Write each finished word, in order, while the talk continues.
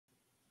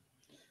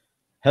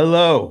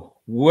Hello,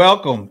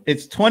 welcome.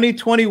 It's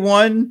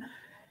 2021.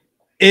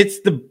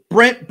 It's the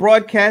Brent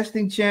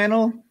Broadcasting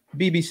Channel,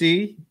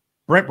 BBC.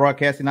 Brent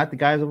Broadcasting, not the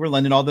guys over in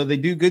London, although they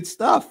do good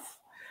stuff.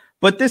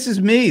 But this is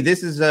me.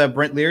 This is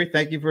Brent Leary.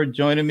 Thank you for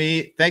joining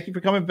me. Thank you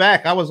for coming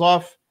back. I was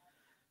off.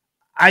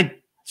 I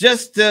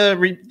just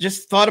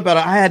thought about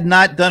it. I had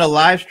not done a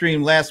live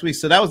stream last week,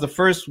 so that was the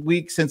first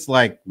week since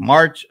like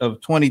March of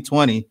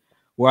 2020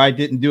 where I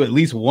didn't do at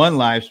least one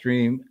live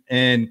stream.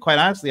 And quite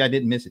honestly, I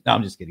didn't miss it. No,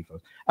 I'm just kidding,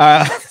 folks.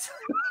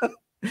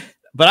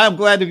 But I'm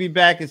glad to be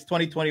back. It's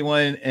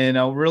 2021, and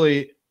I'm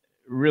really,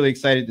 really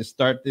excited to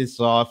start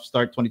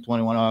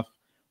 2021 off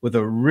with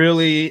a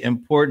really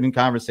important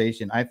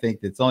conversation. I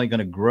think that's only going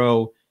to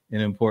grow in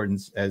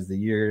importance as the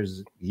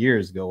years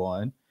go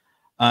on.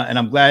 And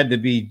I'm glad to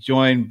be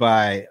joined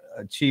by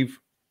a chief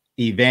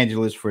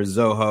evangelist for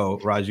Zoho,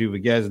 Raju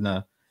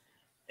Vigesna.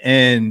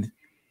 And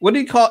what do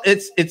you call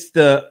it?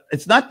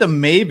 It's not the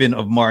Maven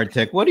of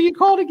MarTech. What do you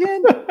call it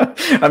again?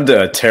 I'm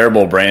the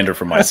terrible brander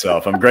for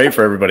myself. I'm great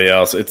for everybody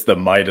else. It's the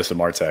Midas of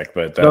MarTech,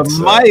 but that's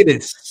the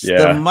Midas.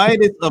 The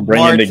Midas of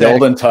bringing MarTech. the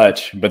golden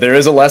touch. But there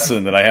is a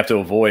lesson that I have to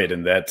avoid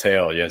in that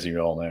tale, as you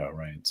all know,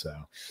 right? So,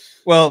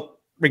 well,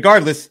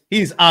 regardless,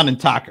 he's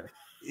Anand Thakur.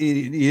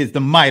 He is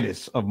the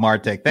Midas of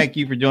MarTech. Thank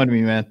you for joining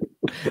me, man.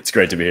 It's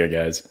great to be here,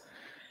 guys.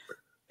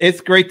 It's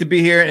great to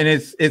be here, and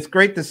it's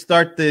great to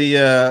start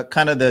the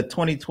kind of the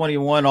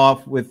 2021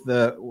 off with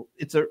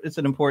it's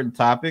an important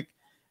topic.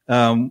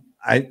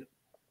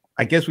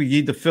 I guess we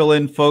need to fill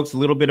in, folks, a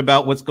little bit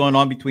about what's going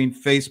on between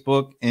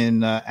Facebook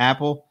and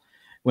Apple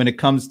when it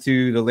comes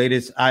to the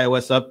latest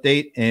iOS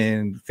update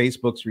and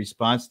Facebook's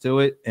response to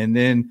it. And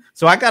then,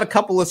 so I got a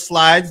couple of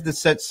slides to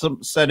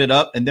set it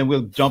up, and then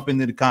we'll jump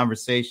into the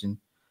conversation.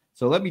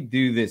 So let me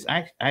do this.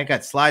 I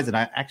got slides, and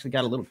I actually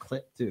got a little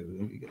clip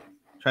too.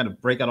 Trying to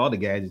break out all the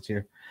gadgets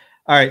here.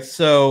 All right,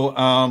 so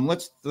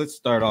let's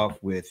start off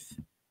with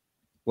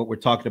what we're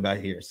talking about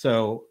here.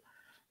 So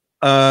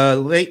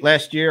late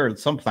last year or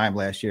sometime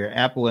last year,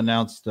 Apple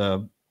announced, they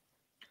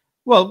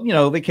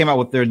came out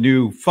with their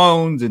new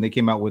phones and they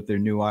came out with their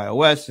new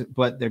iOS,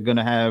 but they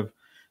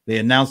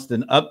announced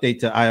an update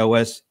to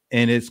iOS,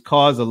 and it's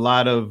caused a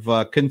lot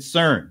of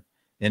concern.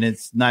 And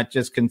it's not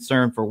just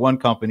concern for one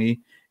company,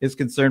 it's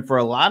concern for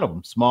a lot of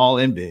them, small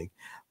and big.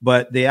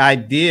 But the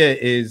idea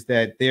is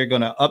that they're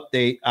going to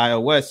update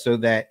iOS so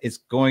that it's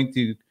going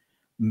to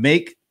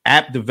make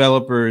app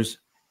developers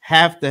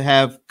have to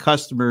have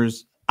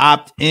customers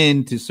opt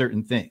in to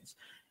certain things,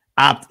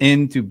 opt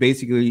in to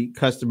basically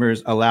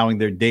customers allowing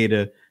their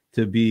data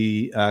to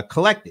be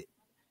collected.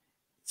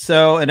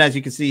 So, and as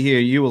you can see here,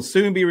 you will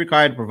soon be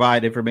required to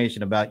provide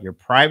information about your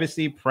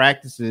privacy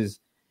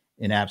practices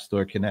in App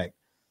Store Connect.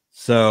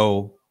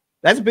 So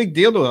that's a big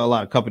deal to a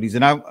lot of companies.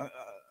 And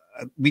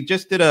we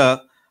just did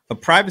a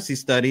privacy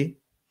study.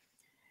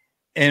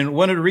 And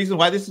one of the reasons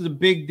why this is a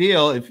big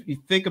deal, if you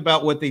think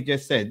about what they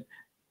just said,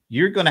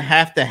 you're going to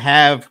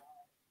have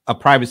a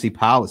privacy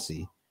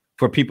policy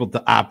for people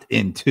to opt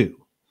into.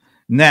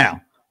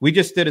 Now, we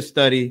just did a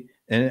study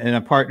and I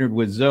partnered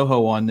with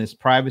Zoho on this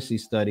privacy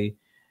study.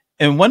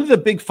 And one of the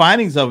big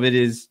findings of it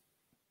is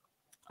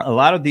a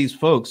lot of these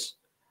folks,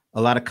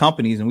 a lot of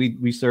companies, and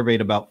we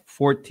surveyed about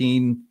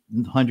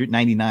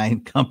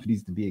 1,499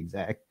 companies to be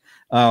exact,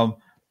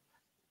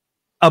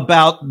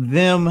 about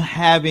them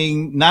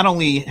not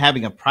only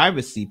having a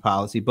privacy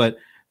policy, but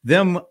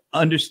them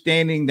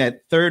understanding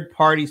that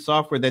third-party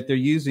software that they're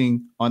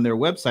using on their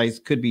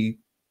websites could be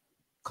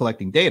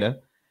collecting data.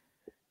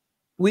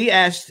 We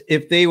asked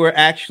if they were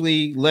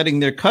actually letting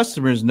their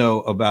customers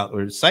know about,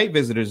 or site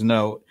visitors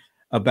know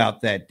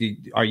about that.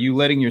 Are you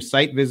letting your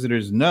site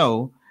visitors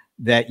know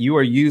that you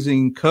are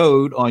using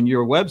code on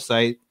your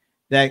website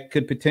that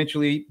could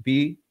potentially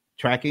be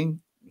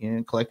tracking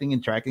and collecting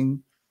and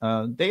tracking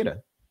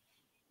data?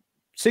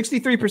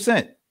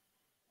 63%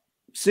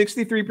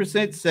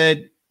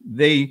 said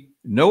they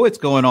know what's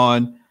going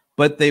on,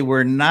 but they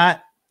were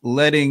not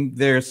letting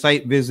their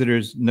site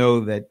visitors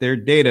know that their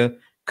data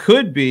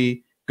could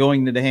be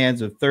going to the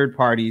hands of third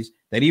parties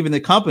that even the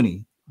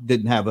company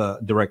didn't have a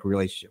direct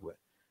relationship with.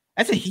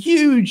 That's a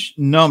huge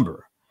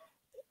number.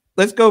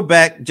 Let's go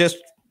back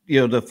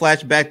to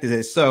flash back to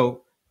this.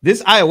 So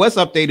this iOS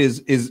update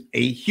is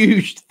a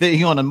huge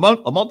thing on a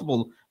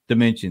multiple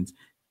dimensions.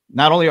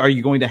 Not only are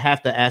you going to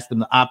have to ask them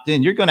to opt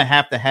in, you're going to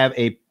have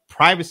a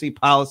privacy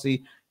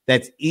policy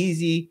that's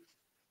easy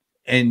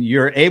and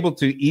you're able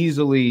to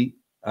easily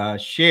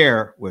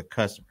share with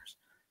customers.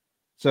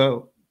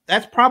 So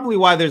that's probably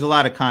why there's a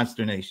lot of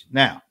consternation.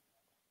 Now,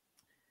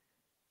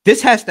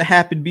 this has to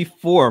happen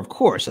before, of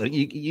course.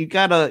 You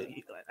got to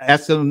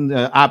ask them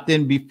to opt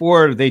in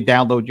before they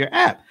download your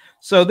app.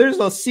 So there's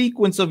a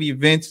sequence of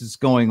events that's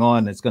going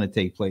on that's going to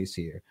take place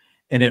here.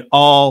 And it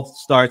all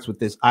starts with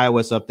this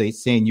iOS update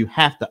saying you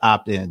have to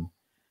opt in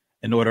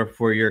order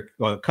for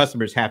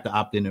customers have to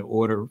opt in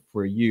order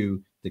for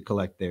you to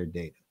collect their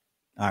data.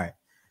 All right.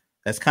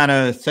 That's kind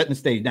of setting the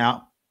stage.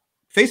 Now,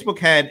 Facebook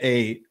had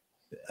a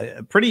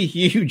pretty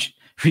huge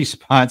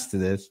response to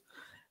this,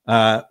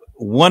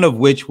 one of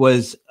which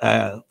was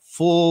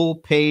full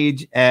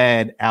page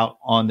ad out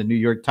on the New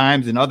York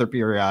Times and other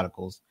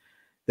periodicals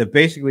that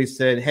basically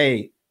said,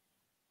 hey,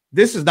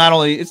 this is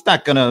it's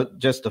not going to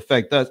just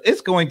affect us.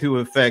 It's going to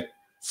affect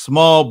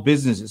small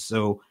businesses.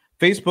 So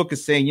Facebook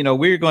is saying,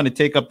 we're going to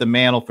take up the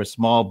mantle for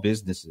small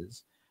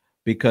businesses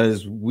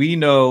because we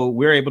know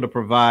we're able to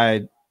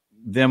provide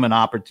them an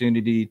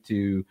opportunity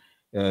to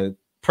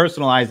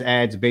personalize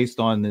ads based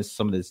on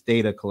some of this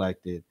data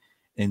collected.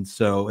 And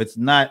so it's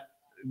not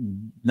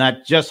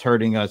just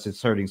hurting us,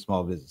 it's hurting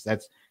small business.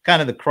 That's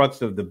kind of the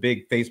crux of the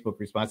big Facebook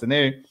response.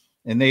 And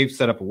they've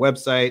set up a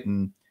website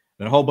and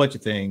a whole bunch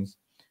of things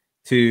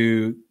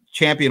to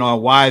champion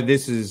on why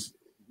this is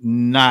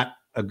not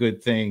a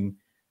good thing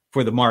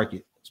for the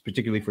market,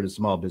 particularly for the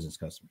small business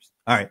customers.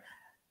 All right.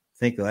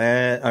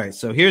 All right.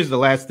 So here's the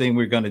last thing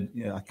we're going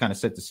to kind of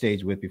set the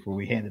stage with before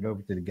we hand it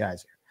over to the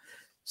guys here.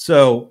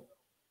 So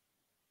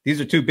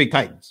these are two big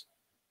titans.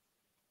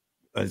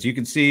 As you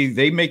can see,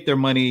 they make their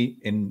money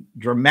in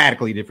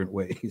dramatically different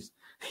ways.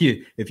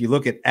 If you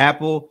look at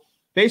Apple,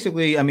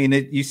 basically, I mean,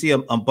 you see a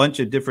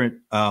bunch of different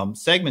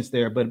segments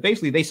there, but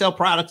basically they sell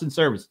products and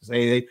services.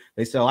 They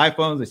sell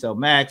iPhones, they sell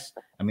Macs.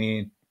 I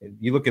mean, if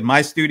you look at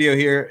my studio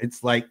here,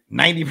 it's like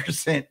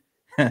 90%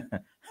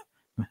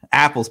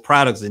 Apple's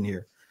products in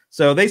here.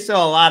 So they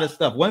sell a lot of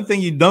stuff. One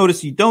thing you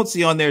notice you don't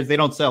see on there is they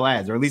don't sell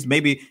ads, or at least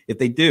maybe if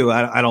they do,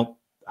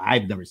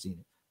 I've never seen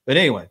it. But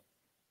anyway,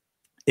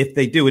 if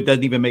they do, it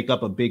doesn't even make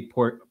up a big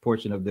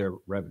portion of their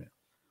revenue.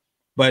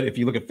 But if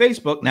you look at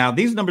Facebook, now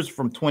these numbers are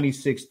from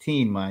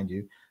 2016, mind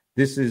you.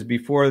 This is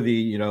before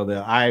the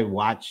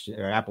iWatch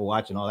or Apple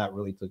Watch and all that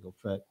really took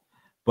effect.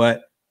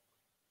 But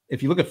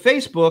if you look at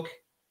Facebook,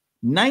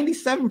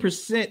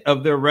 97%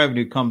 of their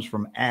revenue comes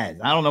from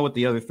ads. I don't know what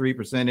the other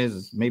 3% is.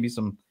 It's maybe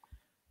some,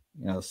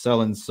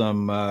 selling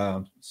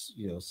some,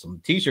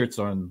 some T-shirts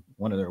on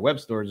one of their web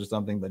stores or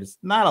something, but it's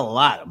not a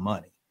lot of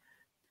money.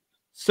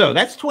 So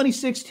that's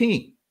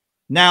 2016.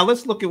 Now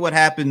let's look at what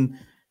happened.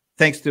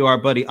 Thanks to our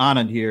buddy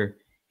Anand here.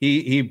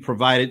 He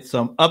provided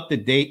some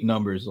up-to-date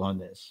numbers on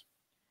this.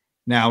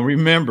 Now,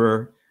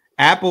 remember,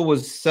 Apple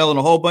was selling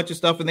a whole bunch of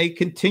stuff, and they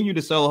continue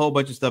to sell a whole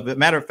bunch of stuff. As a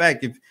matter of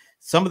fact, if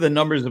some of the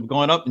numbers have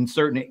gone up in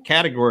certain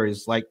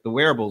categories, like the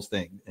wearables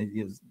thing,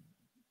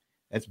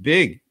 that's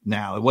big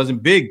now. It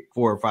wasn't big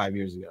 4 or 5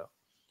 years ago.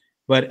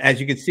 But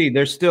as you can see,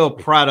 there's still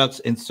products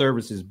and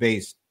services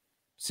based,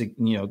 to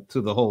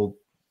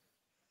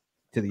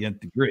the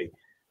nth degree.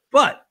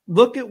 But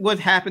look at what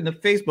happened to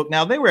Facebook.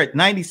 Now, they were at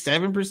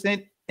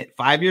 97%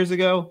 5 years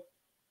ago.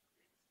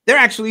 They're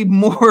actually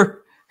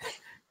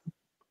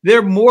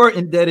they're more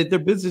indebted. Their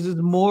business is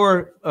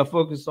more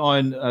focused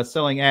on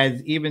selling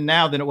ads even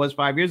now than it was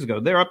 5 years ago.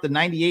 They're up to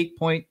 98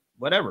 point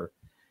whatever.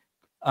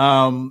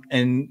 And,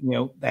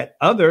 that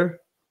other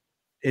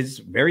is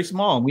very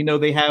small. And we know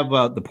they have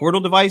the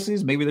Portal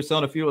devices. Maybe they're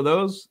selling a few of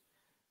those.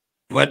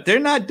 But they're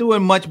not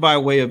doing much by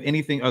way of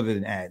anything other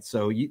than ads.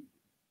 So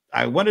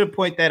I wanted to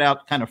point that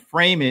out, kind of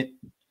frame it,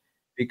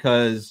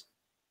 because,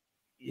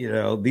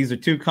 these are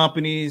two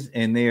companies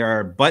and they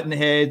are button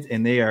heads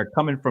and they are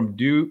coming from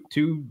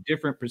two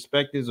different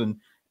perspectives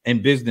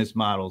and business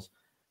models.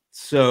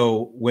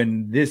 So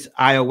when this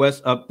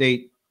iOS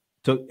update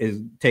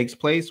takes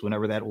place,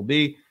 whenever that will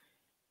be,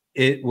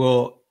 it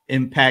will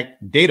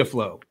impact data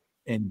flow.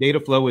 And data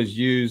flow is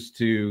used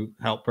to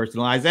help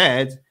personalize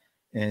ads.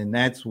 And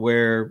that's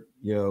where,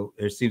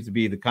 there seems to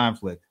be the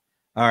conflict.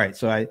 All right.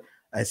 So I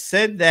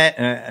said that,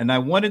 and I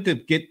wanted to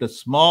get the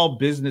small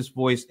business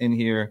voice in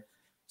here.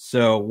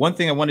 So one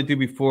thing I want to do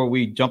before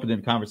we jump into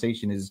the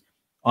conversation is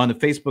on the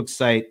Facebook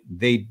site,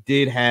 they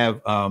did have,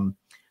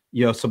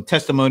 some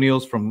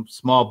testimonials from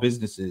small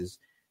businesses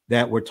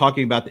that were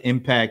talking about the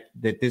impact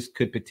that this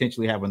could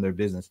potentially have on their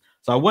business.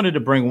 So I wanted to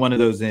bring one of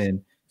those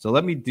in. So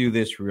let me do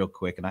this real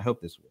quick, and I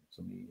hope this works.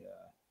 Let me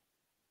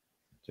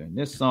turn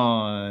this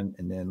on,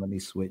 and then let me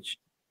switch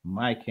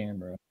my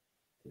camera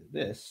to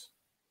this.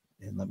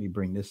 And let me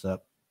bring this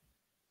up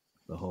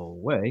the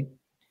whole way.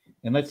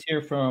 And let's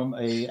hear from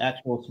an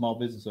actual small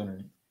business owner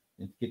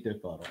and get their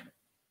thought on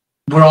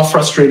it. We're all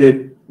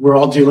frustrated. We're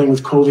all dealing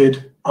with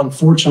COVID.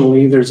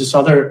 Unfortunately, there's this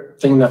other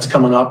thing that's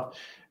coming up,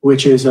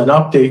 which is an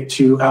update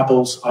to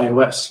Apple's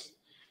iOS.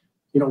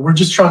 We're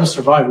just trying to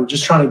survive. We're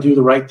just trying to do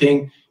the right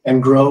thing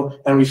and grow.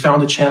 And we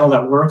found a channel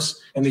that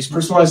works. And these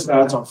personalized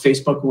ads on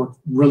Facebook work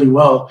really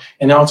well.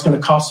 And now it's going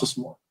to cost us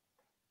more.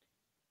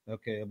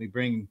 Okay, let me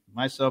bring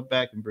myself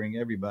back and bring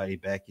everybody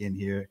back in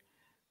here.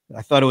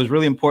 I thought it was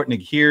really important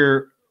to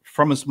hear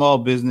from a small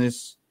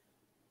business.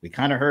 We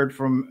kind of heard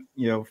from,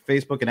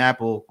 Facebook and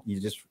Apple,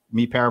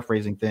 me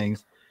paraphrasing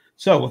things.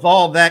 So with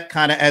all that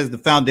kind of as the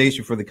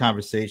foundation for the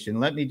conversation,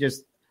 let me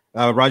just,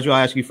 Raju,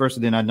 I'll ask you first,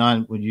 and then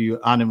Anand, will you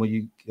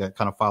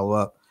kind of follow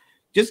up?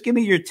 Just give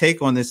me your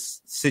take on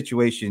this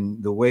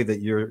situation, the way that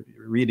you're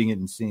reading it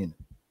and seeing it.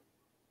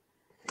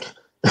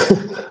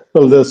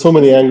 Well, there's so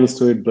many angles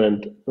to it,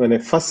 Brent. When I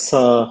first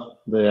saw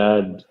the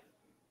ad,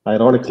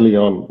 ironically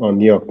on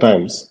New York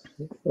Times,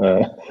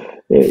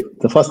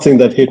 the first thing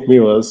that hit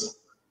me was,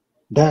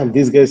 damn,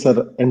 these guys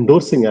are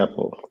endorsing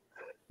Apple.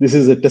 this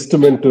is a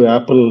testament to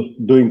Apple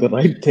doing the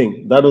right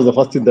thing. That was the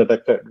first thing that I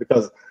felt,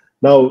 because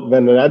now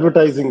when an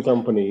advertising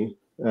company,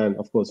 and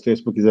of course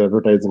Facebook is an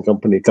advertising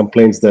company,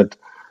 complains that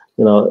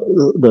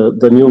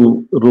the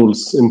new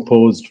rules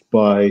imposed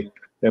by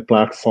a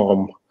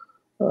platform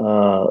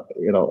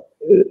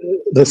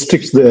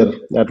restricts their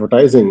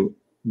advertising,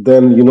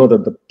 then you know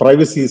that the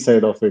privacy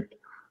side of it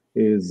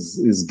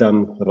is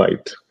done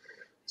right.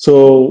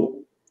 So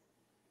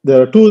there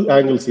are two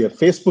angles here.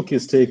 Facebook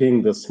is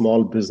taking the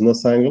small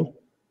business angle,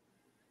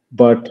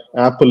 but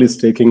Apple is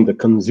taking the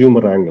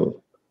consumer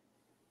angle.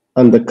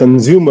 And the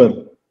consumer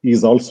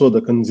is also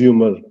the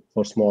consumer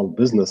for small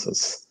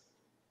businesses.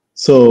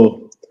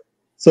 So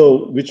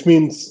which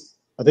means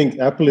I think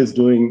Apple is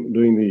doing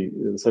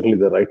certainly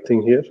the right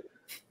thing here.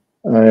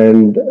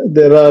 And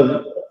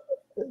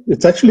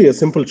it's actually a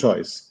simple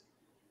choice.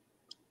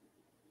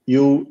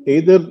 You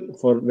either,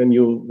 when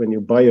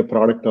you buy a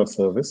product or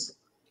service,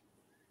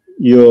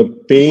 you're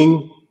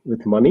paying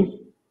with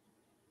money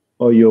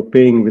or you're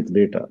paying with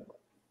data.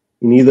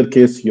 In either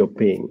case, you're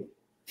paying.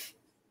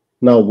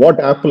 Now, what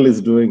Apple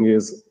is doing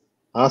is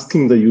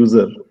asking the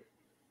user,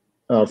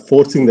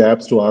 forcing the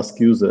apps to ask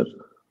user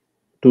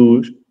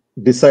to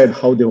decide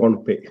how they want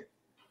to pay.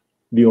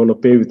 Do you want to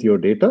pay with your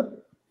data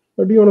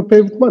or do you want to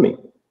pay with money?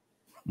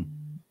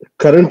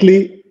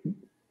 Currently,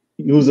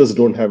 users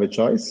don't have a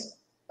choice.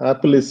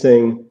 Apple is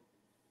saying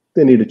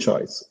they need a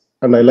choice.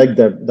 And I like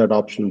that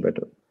option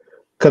better.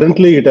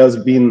 Currently, it has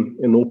been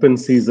an open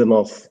season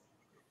of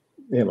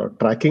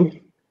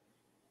tracking.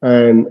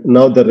 And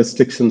now the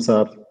restrictions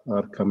are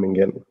coming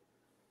in.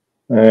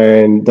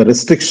 And the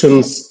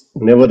restrictions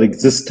never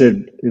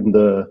existed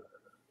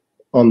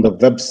on the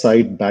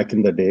website back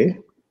in the day.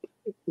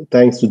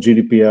 Thanks to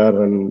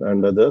GDPR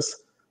and others,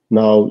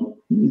 now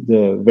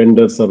the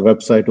vendors or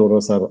website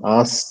owners are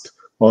asked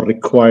or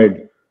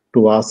required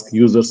to ask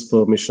users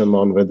permission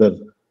on whether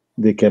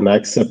they can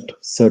accept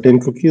certain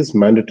cookies,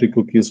 mandatory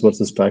cookies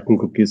versus tracking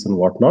cookies and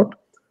whatnot.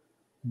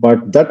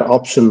 But that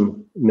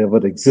option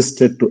never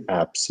existed to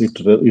apps.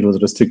 It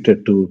was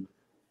restricted to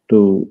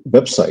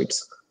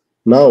websites.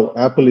 Now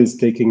Apple is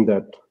taking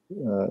that,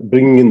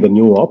 bringing in the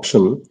new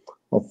option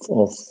of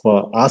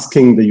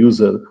asking the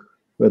user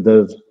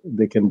whether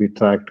they can be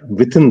tracked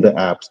within the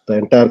apps. The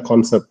entire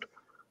concept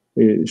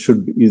is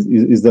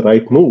the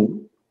right move.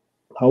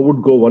 I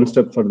would go one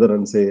step further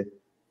and say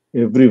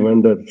every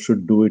vendor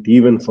should do it,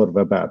 even for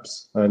web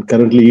apps. And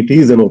currently, it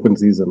is an open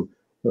season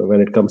when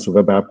it comes to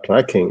web app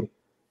tracking.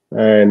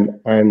 And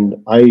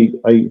I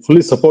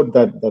fully support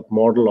that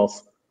model of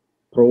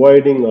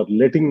providing or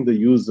letting the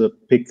user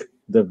pick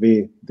the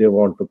way they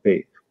want to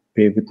pay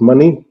with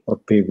money or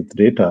pay with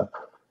data.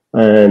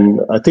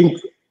 And I think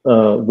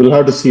we'll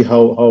have to see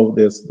how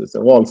this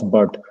evolves.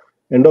 But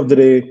end of the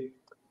day,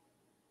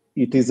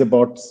 it is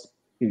about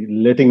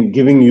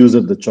giving user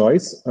the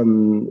choice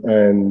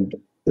and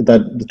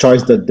that the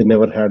choice that they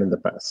never had in the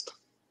past.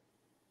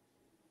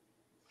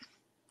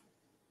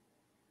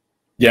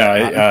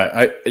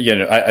 Yeah,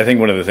 I think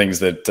one of the things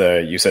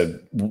that you said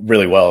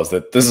really well is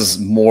that this is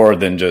more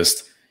than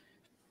just.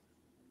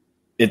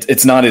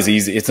 It's not as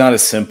easy. It's not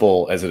as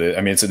simple as it is.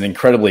 I mean, it's an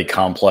incredibly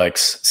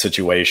complex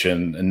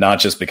situation, and not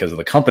just because of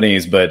the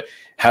companies, but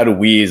how do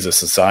we as a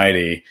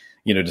society,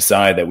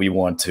 decide that we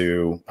want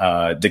to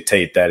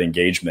dictate that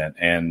engagement?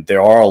 And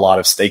there are a lot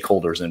of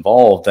stakeholders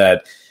involved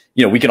that,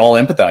 we can all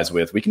empathize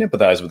with. We can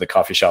empathize with the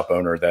coffee shop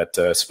owner that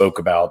spoke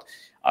about,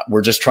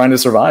 we're just trying to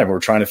survive. We're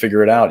trying to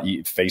figure it out.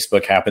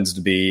 Facebook happens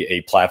to be a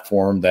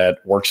platform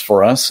that works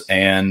for us.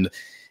 And,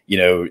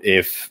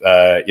 if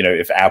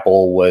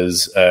Apple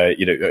was,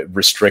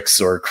 restricts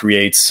or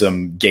creates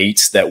some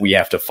gates that we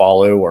have to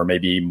follow, or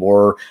maybe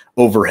more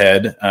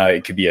overhead,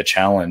 it could be a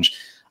challenge.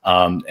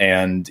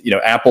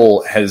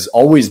 Apple has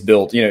always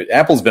built,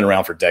 Apple's been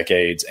around for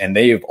decades, and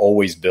they have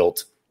always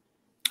built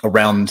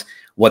around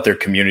what their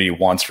community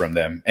wants from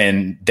them.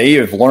 And they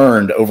have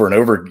learned over and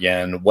over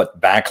again what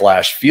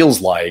backlash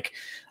feels like,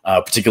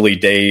 particularly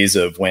days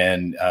of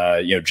when,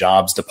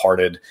 Jobs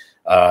departed,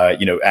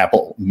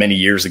 Apple many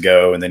years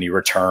ago, and then he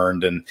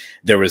returned, and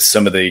there was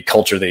some of the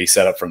culture that he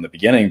set up from the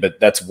beginning. But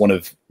that's one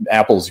of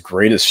Apple's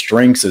greatest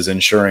strengths, is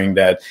ensuring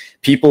that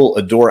people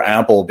adore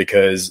Apple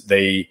because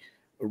they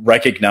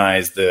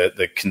recognize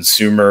the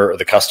consumer or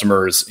the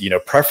customer's,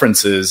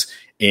 preferences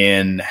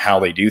in how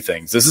they do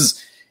things.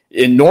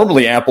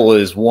 Normally Apple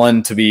is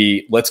one to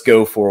be, let's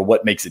go for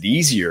what makes it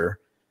easier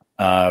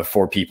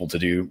for people to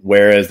do.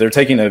 Whereas they're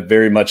taking a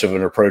very much of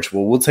an approach.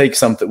 Well, we'll take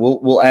something,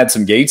 we'll add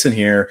some gates in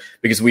here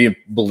because we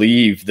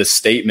believe the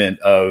statement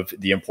of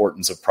the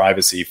importance of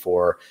privacy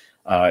for,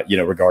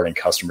 regarding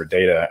customer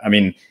data. I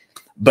mean,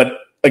 but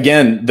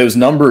again, those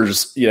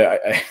numbers,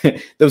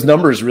 those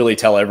numbers really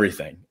tell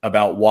everything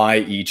about why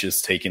each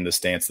is taking the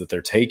stance that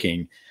they're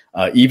taking.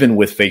 Even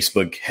with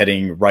Facebook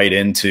heading right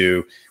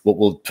into what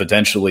will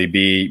potentially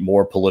be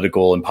more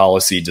political and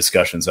policy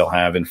discussions they'll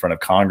have in front of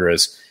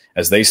Congress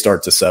as they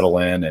start to settle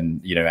in,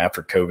 and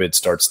after COVID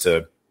starts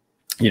to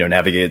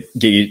navigate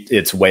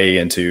its way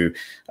into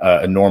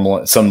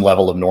some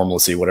level of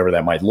normalcy, whatever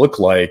that might look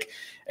like.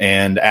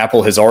 And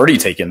Apple has already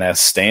taken that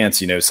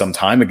stance, some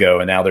time ago,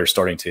 and now they're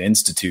starting to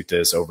institute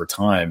this over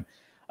time.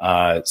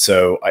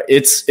 So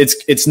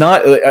it's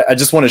not. I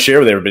just want to share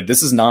with everybody,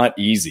 this is not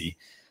easy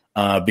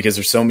because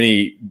there's so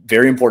many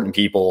very important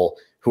people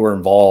who are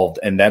involved,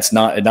 and that's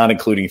not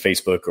including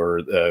Facebook or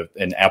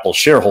and Apple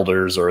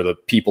shareholders or the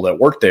people that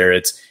work there.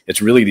 It's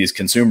really these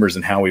consumers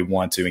and how we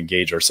want to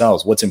engage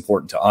ourselves. What's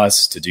important to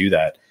us to do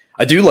that.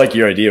 I do like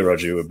your idea,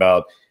 Raju,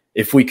 about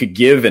if we could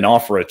give and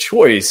offer a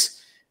choice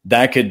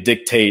that could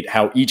dictate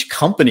how each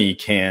company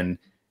can,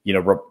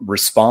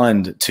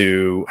 respond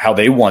to how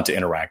they want to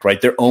interact,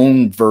 right? Their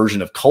own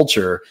version of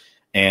culture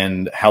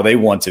and how they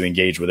want to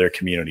engage with their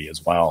community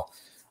as well.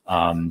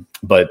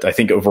 But I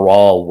think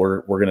overall,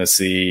 we're going to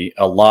see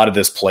a lot of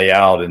this play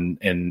out,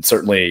 and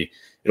certainly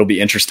it'll be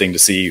interesting to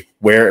see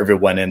where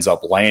everyone ends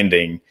up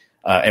landing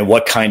and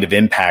what kind of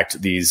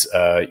impact these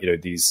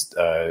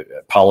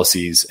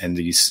policies and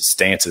these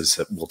stances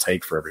will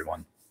take for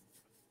everyone.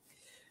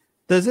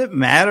 Does it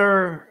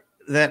matter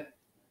that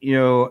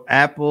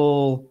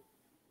Apple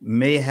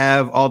may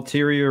have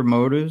ulterior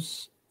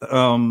motives?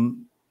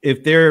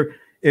 If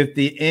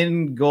the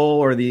end goal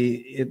or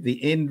if the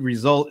end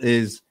result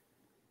is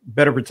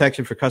better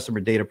protection for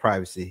customer data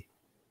privacy,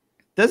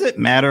 does it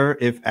matter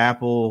if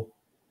Apple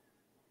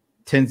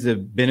tends to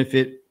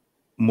benefit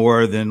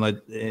more than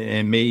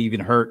and may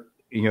even hurt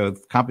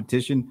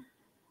competition,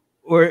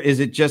 or is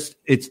it just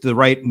it's the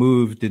right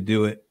move to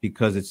do it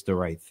because it's the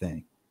right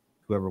thing?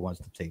 Whoever wants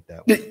to take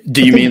that one.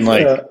 Do you mean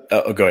go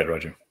ahead,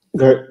 Roger.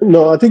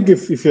 No, I think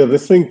if you're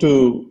referring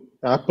to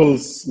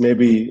Apple's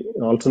maybe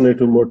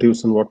alternative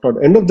motives and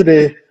whatnot, end of the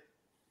day,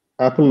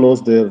 Apple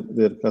knows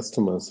their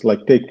customers.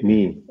 Like take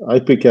me, I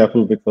pick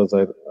Apple because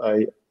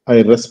I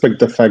respect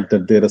the fact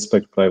that they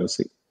respect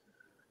privacy,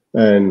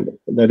 and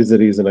that is the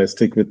reason I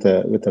stick with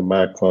a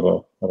Mac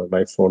or an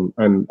iPhone,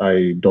 and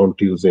I don't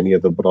use any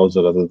other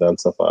browser other than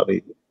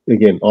Safari.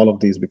 Again, all of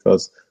these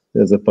because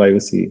there's a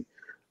privacy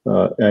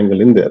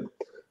angle in there.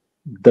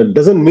 That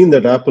doesn't mean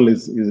that Apple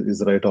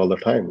is right all the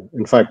time.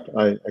 In fact,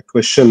 I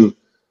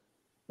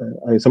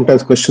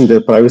sometimes question their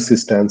privacy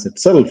stance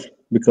itself,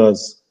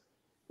 because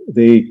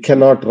they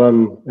cannot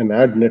run an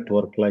ad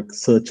network like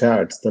search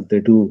ads that they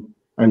do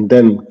and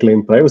then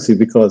claim privacy,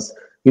 because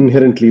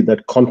inherently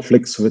that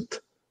conflicts with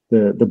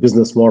the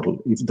business model.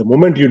 If the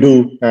moment you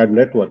do ad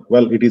network,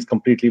 well, it is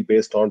completely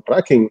based on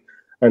tracking,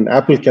 and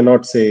Apple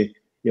cannot say,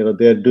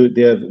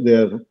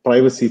 they're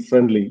privacy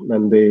friendly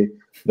and they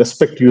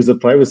respect user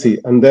privacy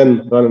and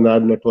then run an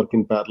ad network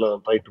in parallel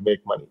and try to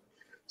make money.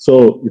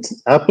 So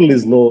Apple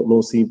is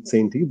no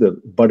saint either,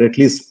 but at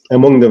least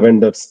among the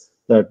vendors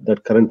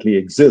that currently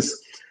exist,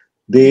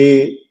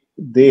 they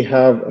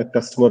have a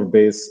customer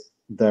base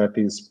that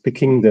is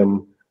picking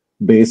them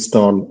based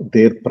on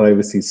their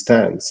privacy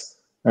stance,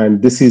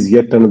 and this is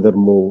yet another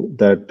move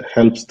that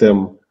helps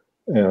them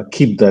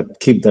keep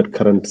that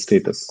current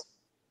status.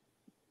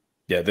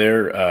 Yeah,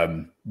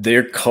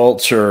 their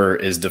culture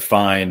is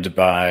defined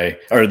by,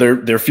 or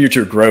their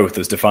future growth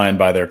is defined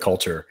by their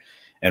culture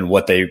and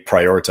what they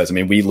prioritize. I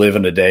mean, we live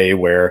in a day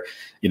where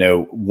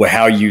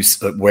how you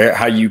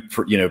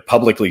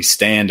publicly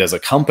stand as a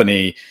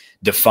company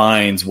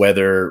defines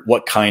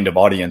what kind of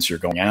audience you're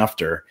going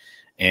after,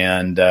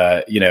 and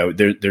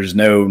there's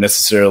no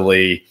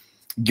necessarily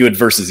good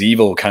versus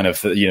evil kind of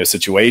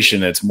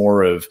situation. It's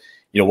more of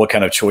what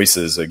kind of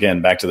choices,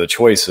 again, back to the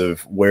choice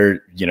of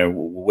where,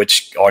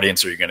 which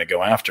audience are you going to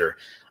go after?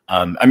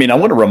 I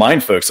want to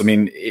remind folks,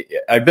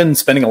 I've been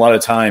spending a lot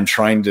of time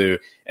trying to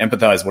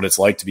empathize what it's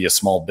like to be a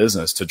small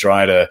business, to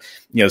try to,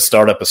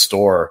 start up a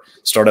store,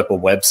 start up a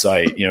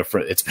website,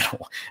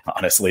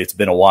 it's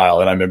been a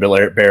while, and I'm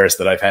embarrassed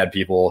that I've had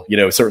people,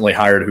 certainly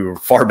hired who are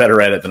far better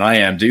at it than I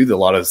am, do a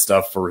lot of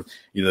stuff for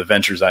the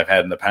ventures I've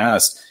had in the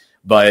past.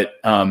 But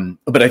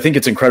I think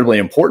it's incredibly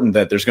important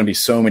that there's going to be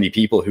so many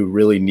people who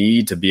really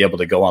need to be able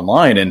to go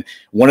online. And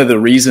one of the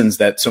reasons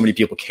that so many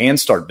people can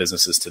start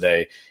businesses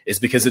today is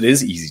because it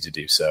is easy to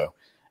do so.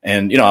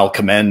 And, I'll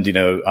commend,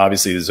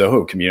 obviously the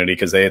Zoho community,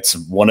 because it's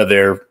one of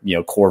their,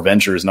 core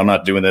ventures. And I'm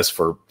not doing this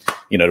for,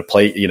 to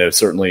play,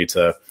 certainly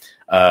to,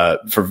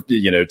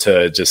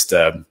 to just,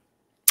 to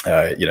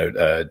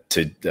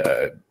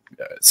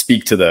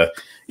speak to the,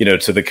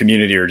 to the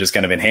community or just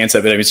kind of enhance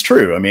that. But it's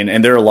true.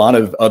 And there are a lot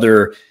of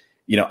other,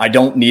 I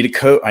don't need to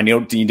code. I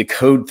don't need to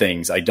code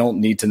things. I don't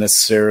need to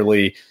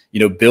necessarily,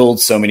 build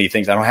so many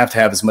things. I don't have to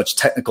have as much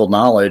technical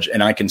knowledge,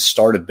 and I can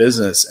start a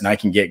business and I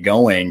can get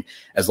going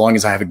as long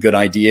as I have a good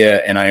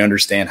idea and I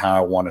understand how I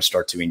want to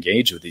start to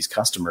engage with these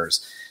customers.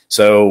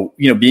 So,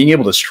 being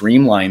able to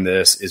streamline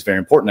this is very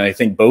important. And I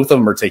think both of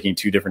them are taking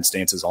two different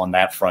stances on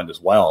that front as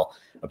well,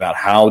 about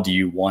how do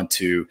you want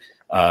to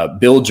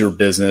build your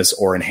business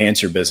or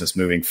enhance your business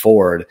moving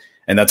forward.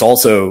 And that's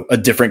also a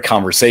different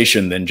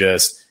conversation than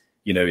just,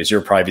 is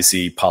your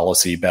privacy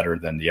policy better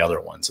than the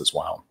other ones as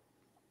well?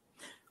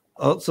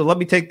 So let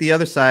me take the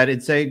other side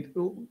and say,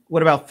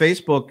 what about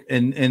Facebook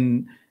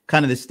and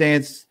kind of the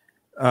stance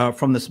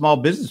from the small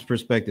business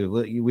perspective?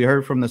 We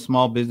heard from the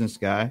small business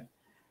guy,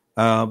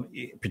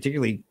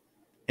 particularly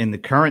in the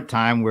current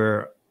time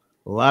where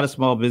A lot of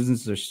small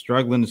businesses are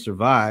struggling to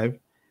survive.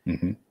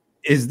 Mm-hmm.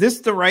 Is this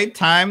the right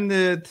time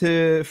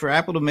for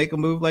Apple to make a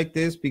move like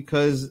this?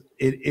 Because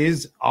it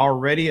is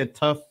already a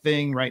tough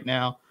thing right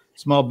now.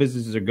 Small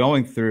businesses are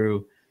going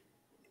through.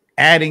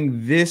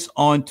 Adding this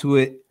onto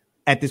it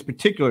at this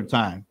particular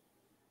time,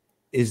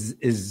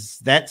 is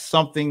that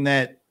something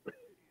that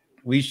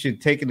we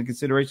should take into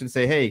consideration and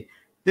say, hey,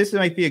 this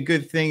might be a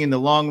good thing in the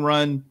long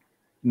run.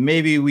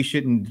 Maybe we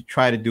shouldn't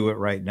try to do it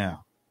right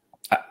now.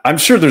 I'm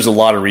sure there's a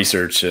lot of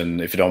research,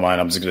 and if you don't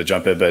mind, I'm just going to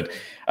jump in, but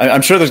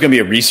I'm sure there's going to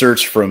be a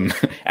research from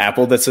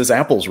Apple that says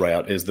Apple's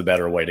route is the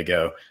better way to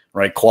go,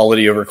 right?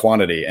 Quality over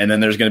quantity. And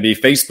then there's going to be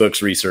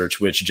Facebook's research,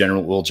 which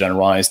will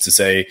generalize to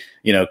say,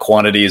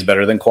 quantity is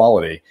better than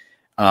quality.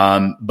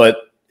 But,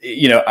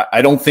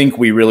 I don't think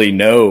we really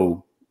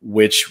know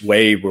which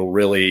way will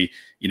really,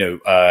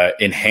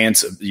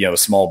 enhance, a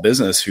small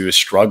business who is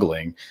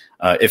struggling.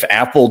 If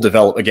Apple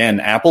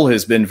Apple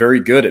has been very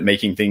good at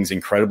making things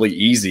incredibly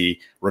easy,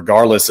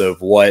 regardless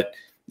of what,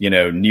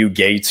 new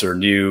gates or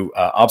new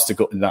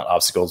not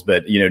obstacles,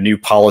 but, new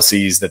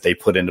policies that they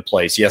put into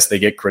place. Yes, they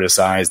get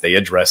criticized, they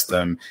address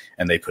them,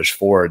 and they push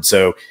forward.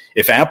 So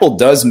if Apple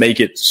does make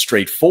it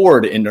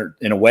straightforward in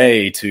a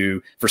way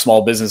for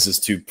small businesses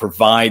to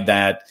provide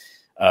that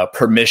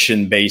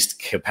permission-based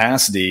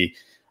capacity,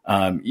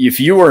 if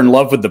you are in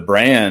love with the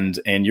brand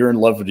and you're in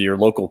love with your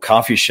local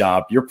coffee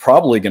shop, you're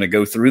probably going to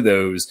go through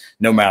those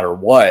no matter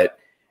what.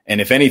 And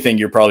if anything,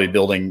 you're probably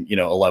building,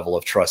 a level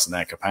of trust in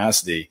that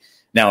capacity.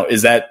 Now,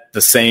 is that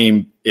the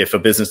same if a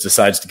business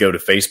decides to go to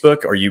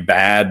Facebook? Are you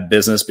bad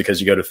business because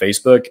you go to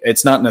Facebook?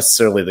 It's not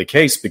necessarily the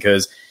case,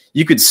 because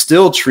you could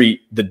still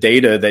treat the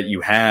data that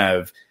you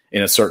have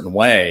in a certain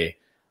way.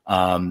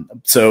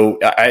 So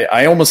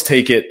I almost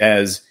take it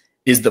as,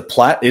 is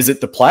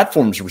it the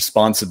platform's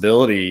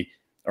responsibility,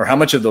 or how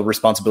much of the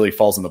responsibility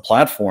falls on the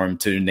platform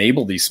to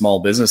enable these small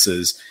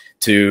businesses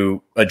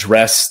to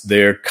address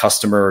their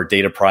customer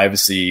data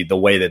privacy the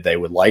way that they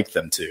would like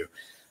them to?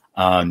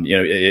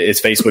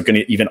 Is Facebook going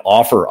to even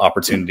offer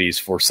opportunities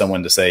for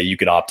someone to say you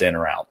could opt in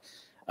or out?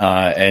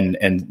 And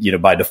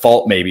by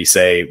default, maybe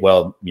say,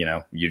 well,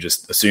 you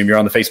just assume you're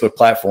on the Facebook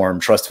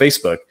platform, trust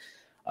Facebook.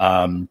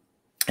 And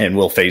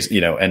we'll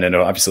and then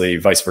obviously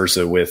vice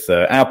versa with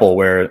Apple,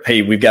 where,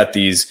 hey, we've got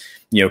these,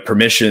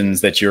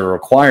 permissions that you're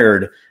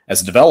required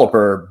as a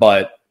developer,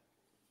 but,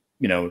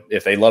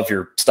 if they love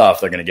your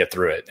stuff, they're going to get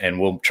through it. And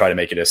we'll try to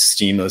make it as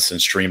seamless and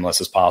streamless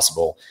as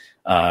possible,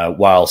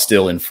 while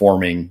still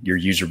informing your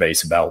user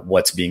base about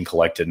what's being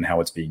collected and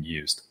how it's being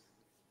used.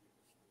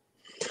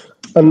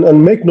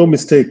 And make no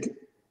mistake,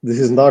 this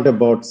is not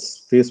about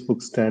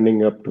Facebook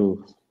standing up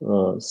to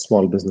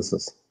small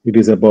businesses. It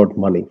is about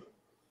money,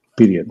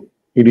 period.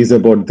 It is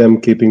about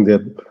them keeping their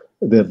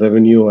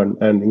revenue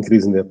and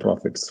increasing their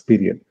profits,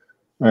 period.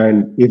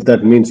 And if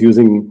that means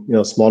using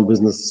small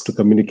businesses to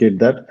communicate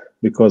that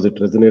because it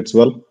resonates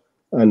well,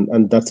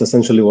 and that's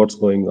essentially what's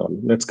going on.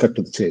 Let's cut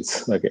to the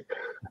chase. Okay.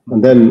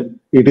 And then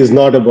it is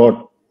not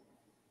about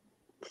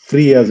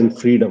free as in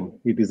freedom.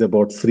 It is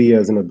about free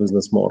as in a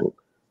business model.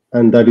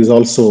 And that is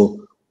also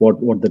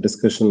what the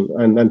discussion,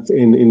 and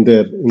in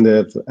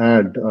their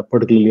ad,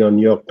 particularly on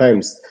New York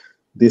Times,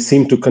 they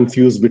seem to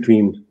confuse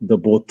between the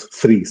both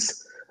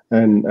frees,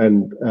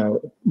 and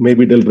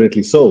maybe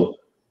deliberately so.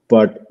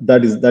 But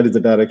that is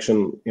the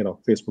direction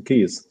Facebook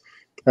is.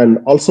 And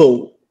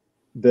also,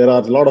 there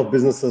are a lot of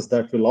businesses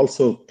that will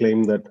also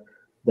claim that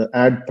the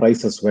ad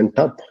prices went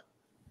up.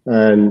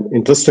 And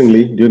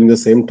interestingly, during the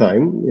same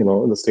time,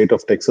 the state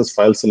of Texas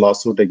files a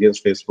lawsuit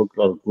against Facebook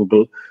or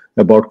Google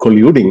about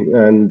colluding,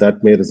 and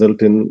that may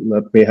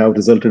have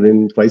resulted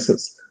in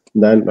prices.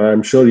 Then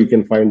I'm sure you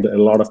can find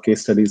a lot of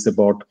case studies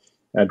about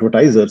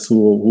advertisers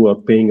who are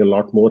paying a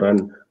lot more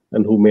and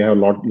who may have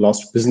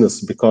lost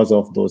business because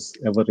of those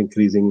ever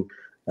increasing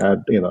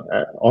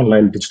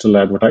online digital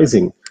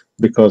advertising,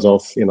 because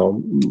of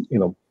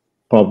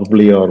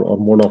probably or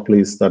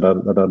monopolies that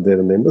are there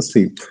in the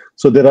industry.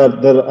 So there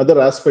are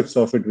other aspects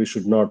of it we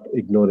should not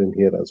ignore in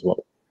here as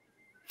well.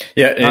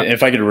 Yeah, and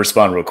if I could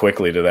respond real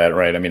quickly to that,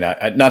 right? I mean,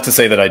 not to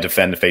say that I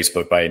defend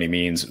Facebook by any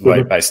means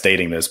by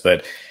stating this,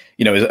 but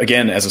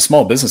again, as a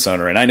small business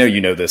owner, and I know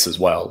you know this as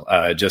well,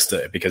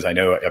 because I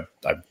know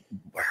I've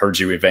heard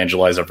you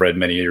evangelize. I've read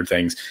many of your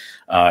things,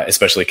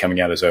 especially coming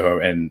out of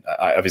Zoho, and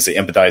obviously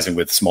empathizing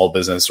with small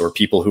business or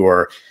people who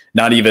are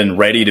not even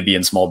ready to be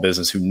in small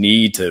business, who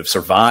need to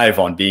survive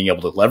on being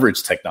able to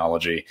leverage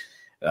technology.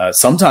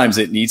 Sometimes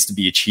it needs to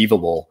be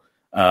achievable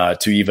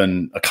to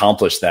even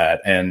accomplish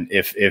that. And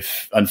if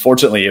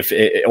fortunately, if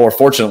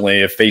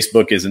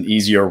Facebook is an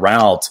easier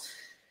route,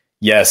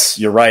 yes,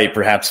 you're right.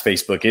 Perhaps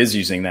Facebook is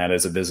using that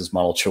as a business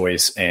model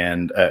choice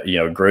and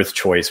growth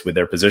choice with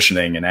their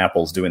positioning, and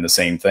Apple's doing the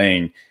same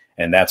thing.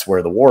 And that's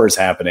where the war is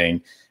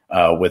happening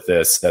with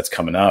this that's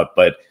coming up.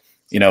 But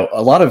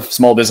a lot of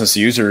small business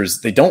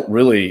users, they don't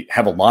really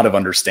have a lot of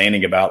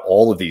understanding about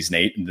all of these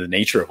the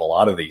nature of a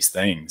lot of these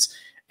things.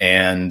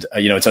 And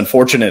it's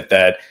unfortunate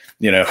that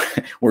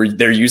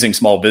they're using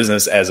small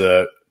business as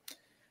a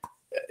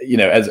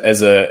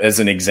as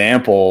an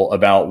example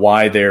about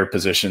why their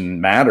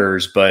position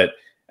matters. But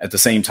at the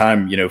same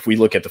time, if we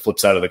look at the flip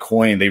side of the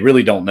coin, they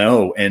really don't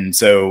know. And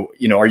so,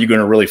 are you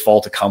going to really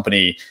fault a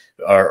company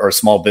or a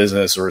small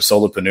business or a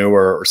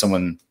solopreneur or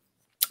someone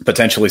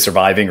potentially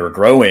surviving or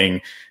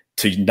growing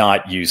to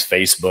not use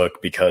Facebook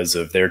because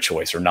of their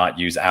choice or not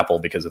use Apple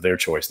because of their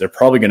choice? They're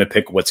probably going to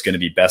pick what's going to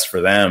be best for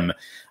them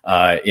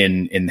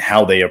in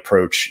how they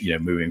approach,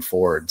 moving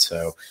forward.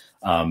 So,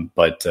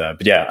 but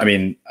yeah, I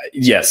mean,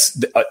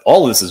 yes,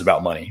 all of this is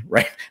about money,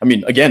 right? I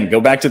mean, again,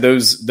 go back to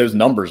those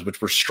numbers,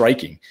 which were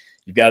striking.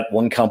 You've got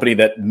one company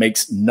that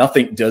makes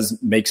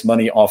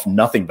money off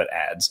nothing but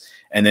ads,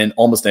 and then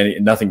almost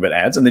nothing but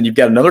ads. And then you've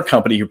got another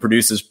company who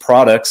produces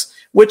products,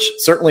 which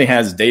certainly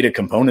has data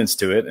components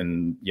to it.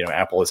 And,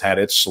 Apple has had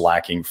its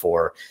slacking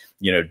for,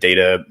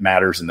 data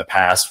matters in the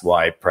past,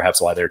 why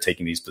they're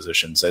taking these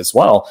positions as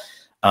well.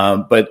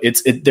 But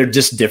they're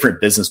just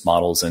different business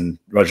models. And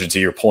Roger, to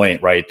your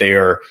point, right, they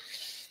are,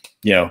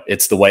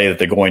 it's the way that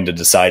they're going to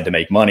decide to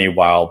make money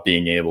while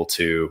being able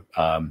to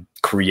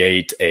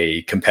create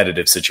a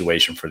competitive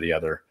situation for the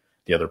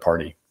other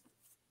party.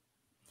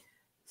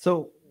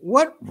 So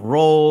what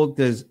role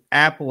does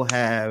Apple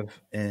have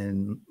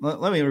in,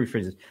 let me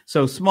rephrase this.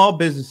 So small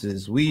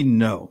businesses, we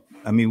know,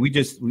 I mean,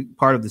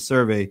 part of the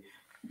survey,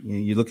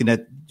 you're looking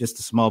at just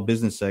the small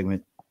business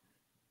segment.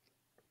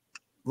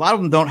 A lot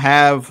of them don't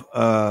have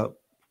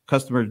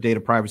customer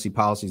data privacy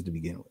policies to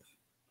begin with,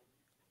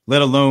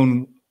 let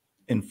alone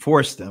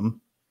enforce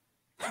them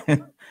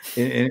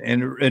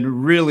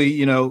and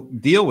really,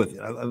 deal with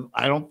it.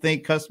 I don't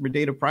think customer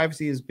data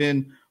privacy has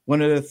been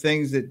one of the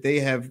things that they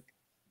have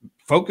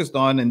focused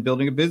on in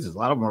building a business. A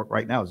lot of them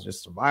right now is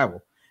just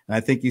survival. And I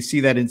think you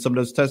see that in some of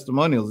those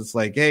testimonials. It's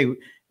like, hey,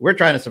 we're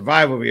trying to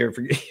survive over here.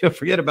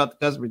 Forget about the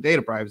customer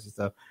data privacy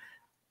stuff.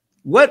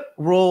 What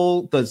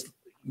role does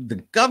the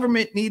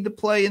government need to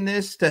play in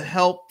this to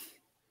help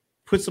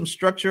put some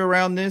structure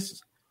around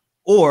this?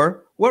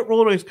 Or what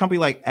role does a company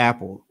like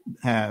Apple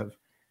have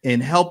in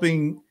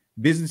helping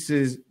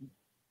businesses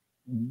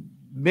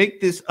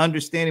make this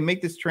understanding,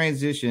 make this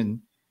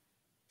transition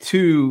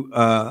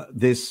to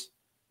this,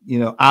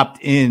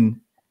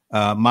 opt-in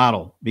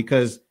model?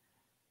 Because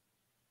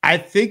I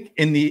think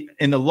in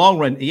the long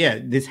run, yeah,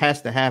 this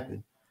has to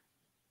happen.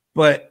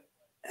 But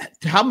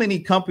how many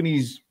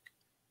companies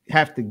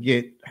have to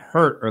get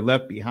hurt or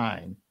left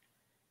behind?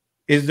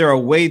 Is there a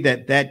way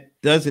that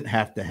doesn't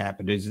have to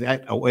happen? Is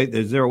there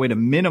a way to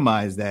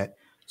minimize that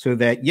so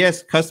that,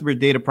 yes, customer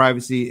data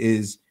privacy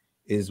is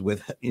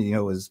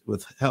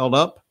held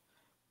up,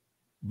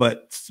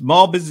 but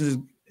small businesses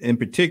in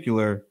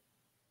particular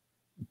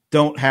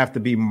don't have to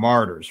be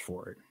martyrs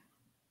for it?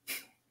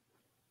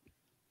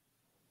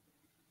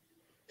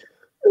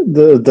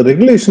 The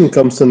regulation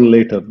comes in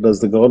later. Does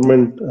the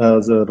government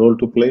has a role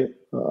to play?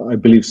 I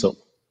believe so.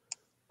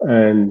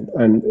 And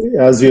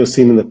as we have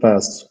seen in the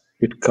past,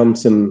 it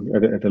comes in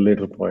at a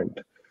later point.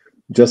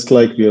 Just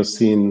like we have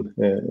seen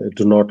a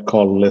do not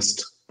call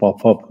list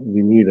pop up,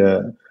 we need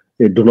a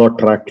do not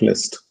track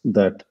list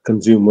that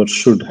consumers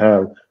should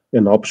have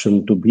an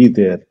option to be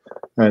there.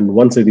 And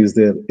once it is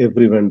there,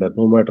 every vendor,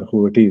 no matter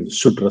who it is,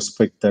 should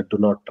respect that do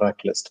not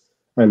track list.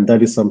 And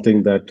that is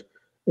something that,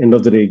 end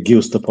of the day,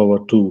 gives the power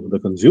to the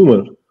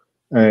consumer.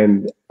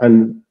 And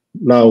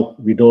now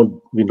we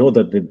know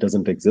that it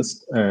doesn't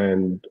exist.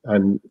 And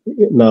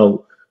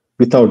now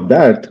without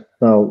that,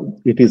 now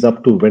it is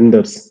up to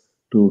vendors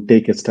to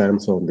take a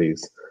stance on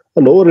these.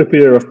 And over a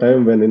period of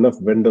time, when enough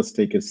vendors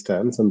take a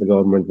stance, and the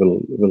government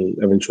will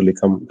eventually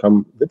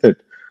come with it.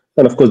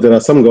 And of course, there are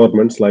some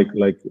governments like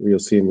we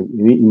have seen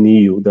in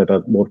EU that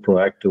are more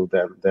proactive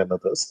than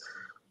others.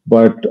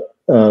 But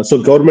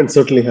so government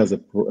certainly has a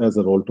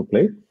role to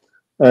play,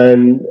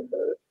 and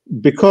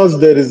because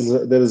there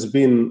has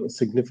been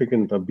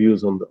significant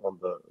abuse on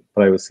the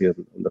privacy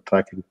and the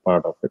tracking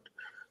part of it.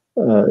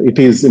 It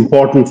is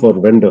important for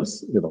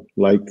vendors,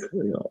 like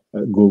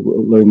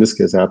Google, in this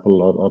case,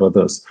 Apple or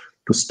others,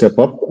 to step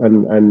up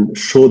and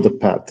show the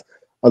path.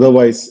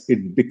 Otherwise,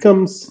 it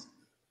becomes,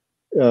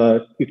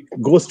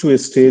 it goes to a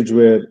stage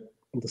where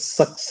the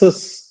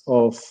success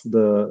of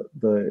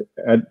the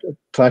ad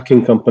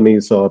tracking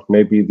companies or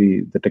maybe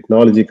the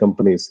technology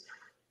companies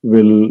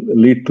will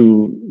lead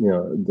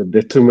to the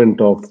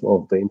detriment of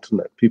the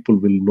internet. People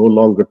will no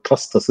longer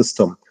trust the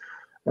system.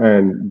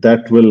 And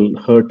that will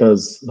hurt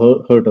us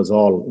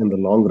all in the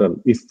long run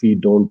if we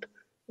don't,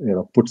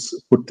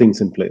 put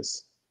things in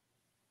place.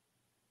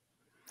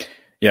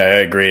 Yeah, I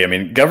agree. I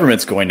mean,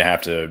 government's going to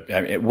have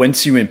to,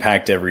 once you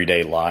impact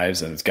everyday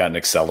lives, and it's gotten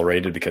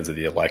accelerated because of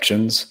the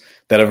elections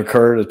that have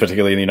occurred,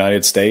 particularly in the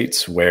United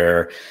States,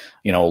 where,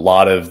 a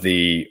lot of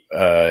the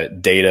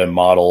data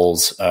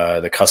models,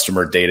 the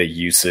customer data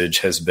usage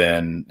has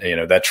been,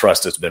 that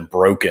trust has been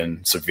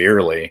broken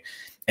severely.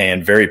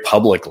 And very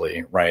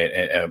publicly, right,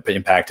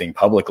 impacting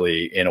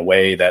publicly in a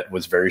way that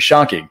was very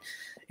shocking.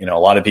 You know, a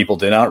lot of people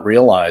do not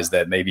realize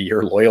that maybe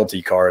your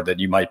loyalty card that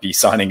you might be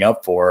signing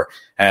up for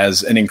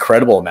has an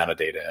incredible amount of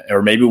data,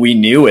 or maybe we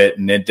knew it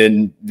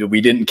and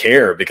we didn't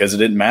care because it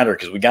didn't matter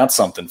because we got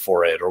something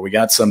for it or we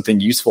got something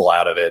useful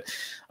out of it.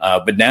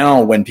 But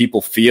now when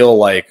people feel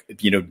like,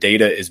 you know,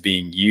 data is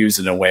being used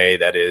in a way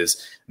that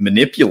is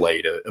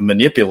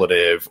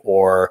manipulative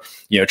or,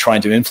 you know,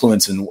 trying to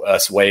influence in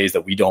us ways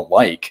that we don't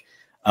like,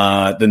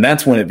 then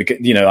that's when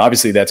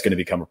obviously that's going to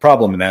become a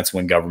problem. And that's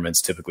when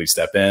governments typically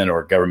step in,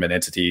 or government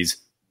entities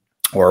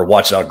or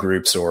watchdog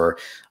groups, or,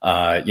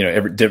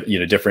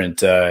 different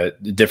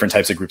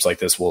types of groups like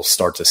this will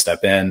start to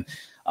step in.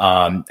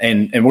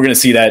 And we're going to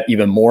see that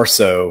even more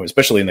so,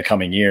 especially in the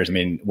coming years. I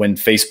mean, when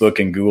Facebook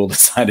and Google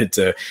decided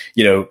to,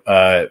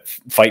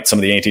 fight some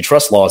of the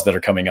antitrust laws that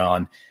are coming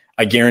on,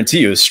 I guarantee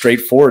you, as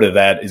straightforward as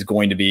that is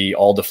going to be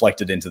all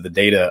deflected into the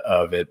data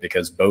of it,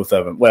 because both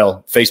of them,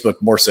 well,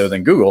 Facebook more so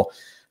than Google,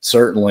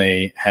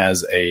 certainly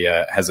has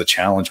a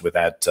challenge with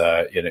that.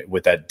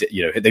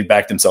 They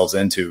back themselves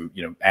into,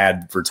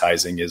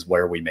 advertising is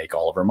where we make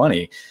all of our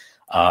money.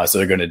 So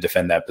they're going to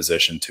defend that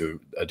position to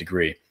a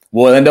degree.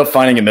 We'll end up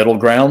finding a middle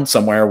ground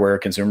somewhere where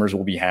consumers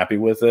will be happy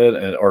with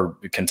it, or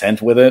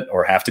content with it,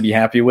 or have to be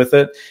happy with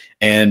it.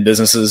 And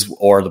businesses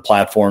or the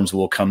platforms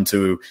will come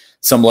to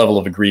some level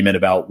of agreement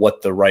about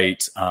what the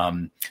right,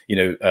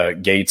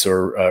 gates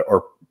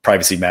or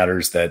privacy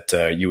matters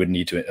that you would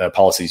need to,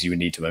 policies you would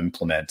need to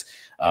implement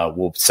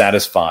will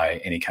satisfy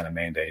any kind of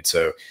mandate.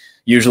 So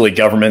usually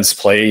governments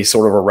play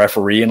sort of a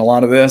referee in a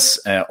lot of this,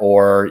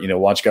 or,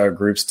 watchdog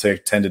groups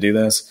tend to do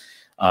this.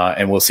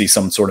 And we'll see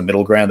some sort of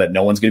middle ground that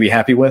no one's going to be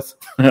happy with,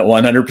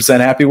 100%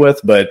 happy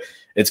with, but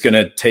it's going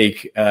to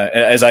take,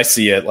 as I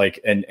see it,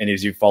 and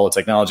as you follow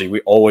technology,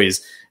 we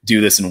always do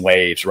this in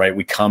waves, right?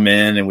 We come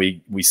in and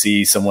we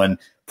see someone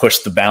push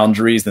the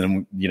boundaries,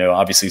 then,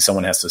 obviously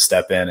someone has to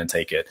step in and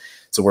take it.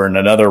 So we're in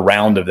another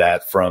round of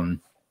that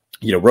from,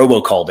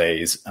 robocall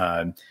days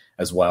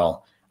as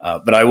well.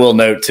 But I will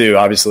note too,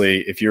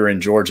 obviously, if you're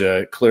in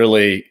Georgia,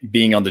 clearly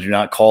being on the do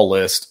not call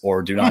list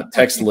or do not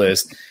text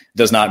list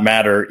does not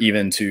matter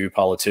even to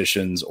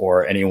politicians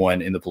or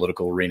anyone in the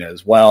political arena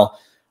as well.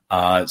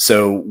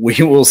 So we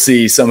will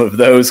see some of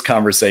those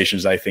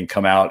conversations, I think,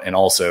 come out and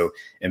also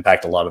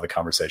impact a lot of the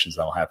conversations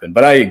that will happen.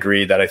 But I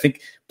agree that I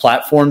think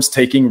platforms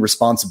taking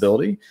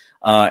responsibility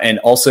and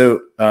also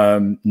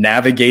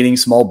navigating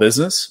small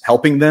business,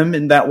 helping them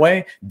in that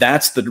way,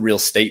 that's the real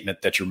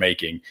statement that you're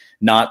making,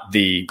 not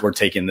we're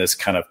taking this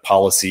kind of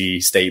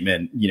policy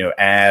statement,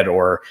 ad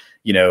or,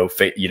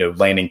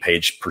 landing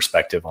page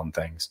perspective on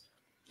things.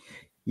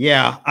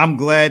 Yeah, I'm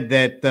glad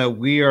that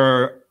we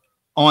are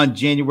on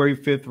January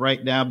 5th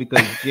right now,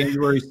 because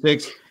January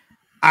 6th,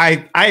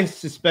 I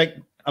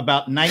suspect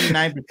about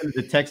 99% of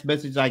the text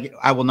messages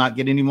I will not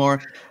get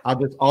anymore. I'll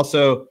just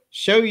also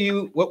show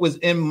you what was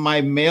in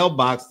my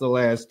mailbox the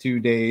last 2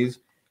 days.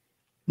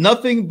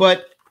 Nothing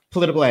but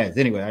political ads.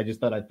 Anyway, I just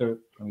thought let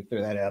me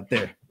throw that out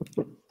there.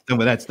 Some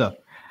of that stuff.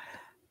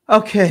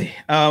 Okay.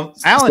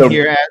 Alan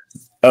here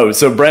asks. Oh,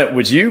 so Brent,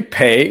 would you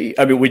pay?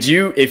 I mean,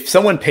 if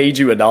someone paid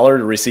you $1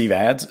 to receive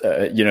ads,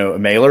 a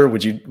mailer,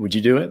 would you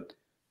do it?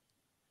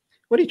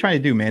 What are you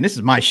trying to do, man? This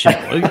is my show.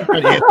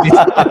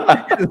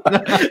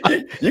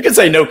 You can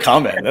say no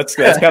comment. That's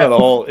kind of the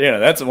whole,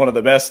 that's one of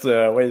the best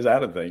ways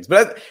out of things.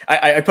 But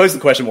I pose the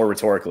question more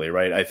rhetorically,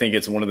 right? I think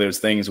it's one of those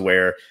things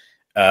where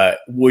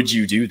would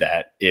you do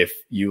that if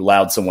you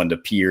allowed someone to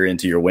peer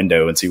into your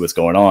window and see what's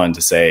going on,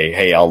 to say,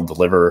 hey, I'll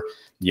deliver,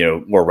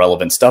 more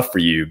relevant stuff for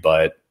you,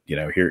 but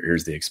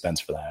here's the expense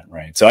for that,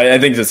 right? So I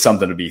think it's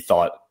something to be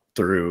thought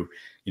through,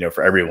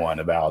 for everyone,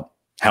 about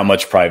how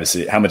much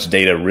privacy, how much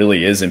data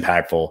really is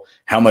impactful,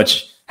 how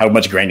much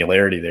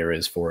granularity there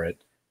is for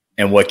it,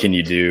 and what can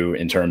you do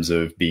in terms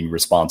of being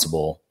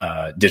responsible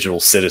digital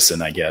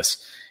citizen, I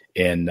guess,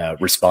 in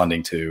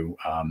responding to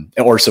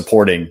or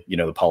supporting,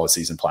 the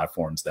policies and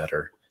platforms that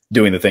are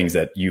doing the things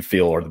that you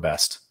feel are the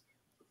best.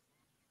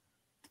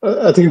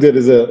 I think there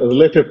is a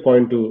related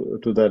point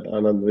to that,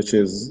 Anand, which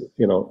is,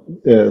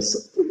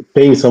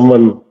 paying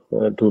someone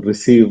to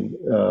receive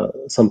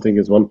something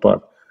is one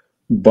part.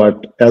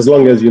 But as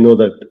long as you know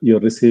that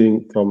you're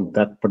receiving from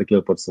that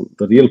particular person,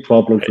 the real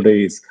problem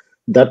today is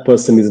that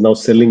person is now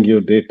selling your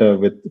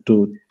data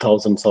to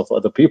thousands of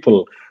other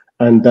people.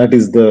 And that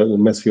is the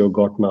mess we have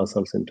gotten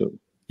ourselves into.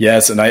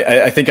 Yes, and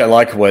I think I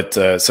like what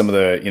some of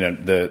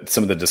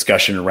the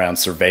discussion around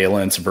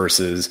surveillance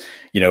versus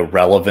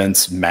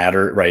relevance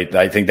matter, right?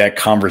 I think that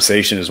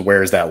conversation is,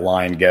 where does that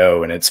line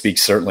go? And it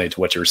speaks certainly to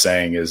what you're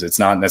saying, is it's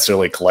not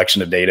necessarily a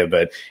collection of data,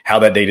 but how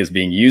that data is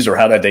being used or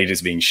how that data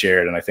is being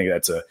shared. And I think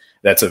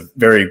that's a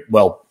very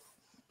well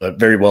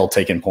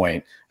taken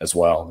point as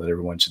well, that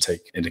everyone should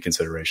take into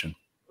consideration.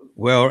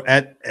 Well,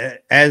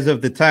 as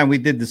of the time we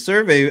did the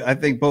survey, I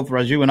think both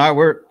Raju and I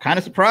were kind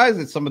of surprised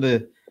at some of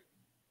the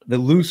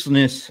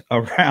looseness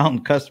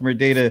around customer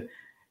data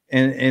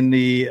and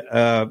the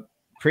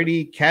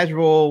pretty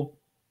casual,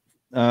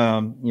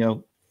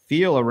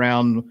 feel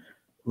around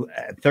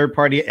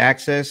third-party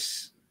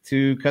access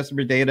to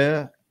customer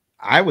data.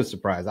 I was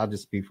surprised. I'll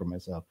just speak for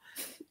myself.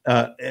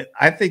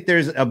 I think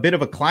there's a bit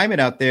of a climate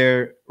out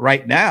there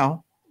right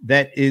now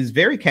that is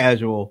very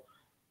casual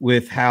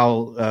with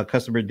how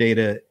customer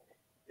data,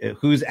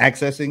 who's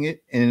accessing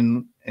it,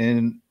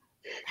 and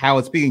how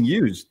it's being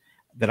used,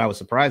 that I was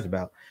surprised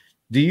about.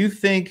 Do you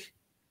think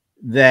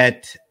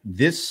that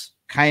this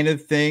kind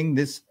of thing,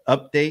 this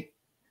update,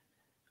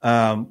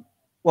 well,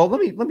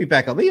 let me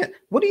back up.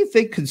 What do you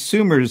think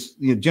consumers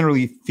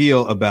generally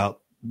feel about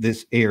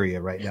this area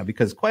right now?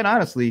 Because quite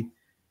honestly,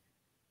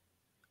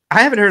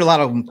 I haven't heard a lot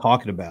of them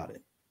talking about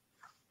it.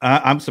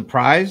 I'm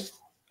surprised.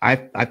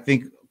 I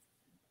think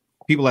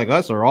people like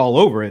us are all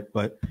over it,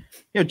 but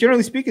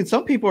generally speaking,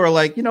 some people are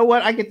like, you know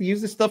what, I get to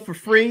use this stuff for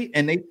free,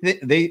 and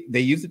they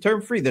use the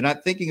term free. They're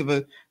not thinking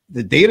of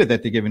the data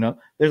that they're giving up.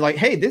 They're like,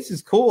 hey, this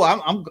is cool.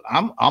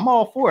 I'm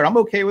all for it. I'm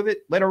okay with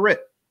it. Let her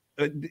rip.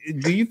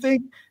 Do you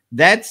think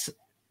that's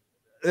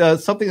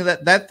something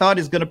that thought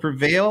is going to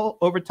prevail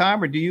over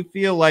time, or do you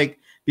feel like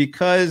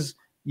because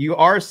you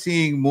are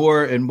seeing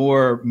more and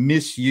more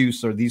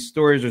misuse, or these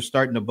stories are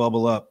starting to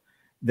bubble up,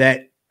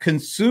 that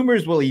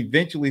consumers will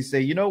eventually say,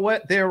 you know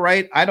what, they're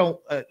right. I'm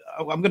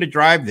going to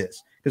drive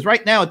this? Because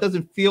right now it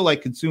doesn't feel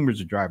like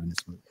consumers are driving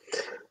this move.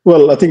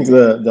 Well, I think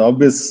the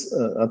obvious,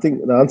 I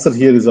think the answer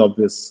here is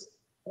obvious.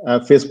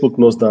 Facebook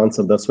knows the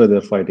answer. That's why they're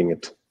fighting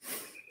it.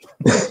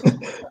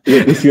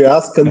 If you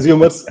ask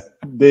consumers,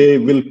 they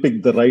will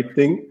pick the right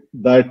thing.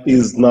 That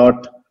is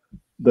not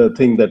the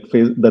thing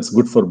that's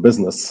good for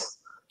business.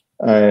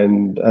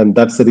 And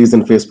that's the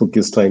reason Facebook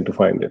is trying to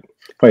fight it.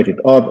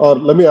 Or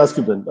let me ask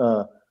you then,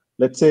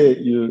 let's say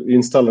you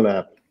install an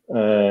app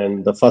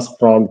and the first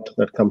prompt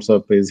that comes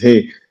up is,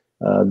 hey,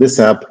 this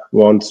app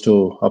wants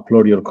to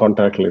upload your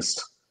contact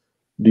list.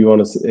 Do you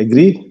want to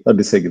agree or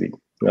disagree?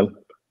 Well,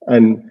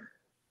 and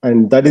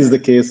that is the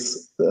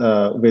case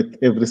with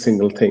every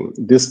single thing.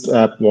 This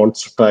app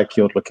wants to track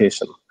your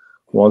location,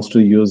 wants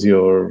to use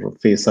your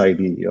Face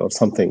ID or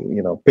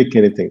something, pick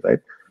anything, right?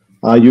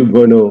 Are you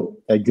going to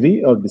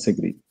agree or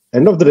disagree?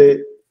 End of the day,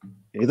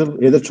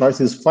 either choice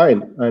is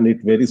fine, and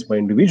it varies by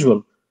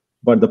individual.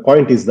 But the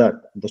point is that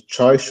the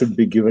choice should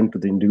be given to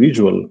the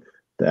individual.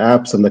 The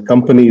apps and the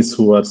companies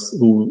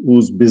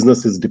whose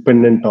business is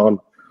dependent on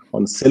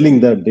selling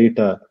their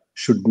data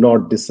should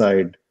not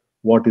decide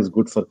what is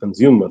good for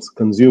consumers.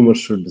 Consumers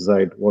should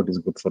decide what is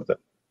good for them.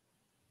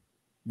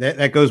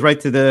 That goes right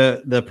to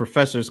the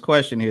professor's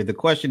question here. The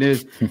question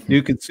is,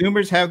 do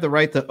consumers have the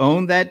right to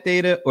own that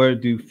data, or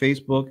do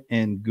Facebook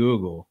and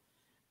Google?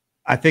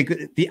 I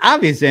think the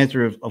obvious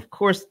answer is, of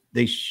course,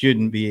 they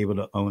shouldn't be able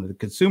to own it. The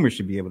consumer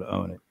should be able to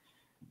own it.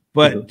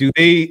 But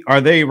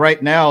are they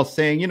right now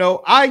saying,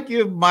 I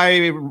give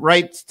my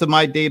rights to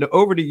my data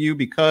over to you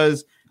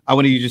because I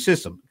want to use your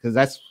system? Because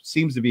that's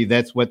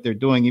what they're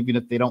doing, even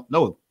if they don't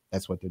know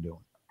that's what they're doing.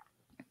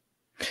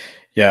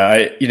 Yeah,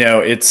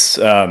 it's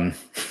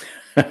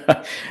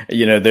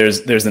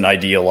there's an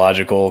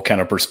ideological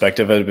kind of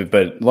perspective of it,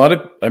 but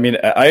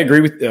I agree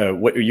with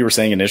what you were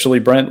saying initially,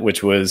 Brent,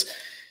 which was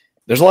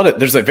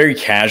there's a very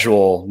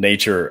casual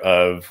nature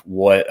of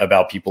what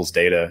about people's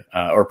data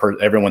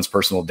or everyone's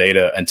personal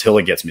data until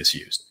it gets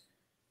misused.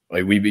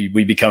 Like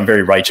we become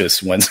very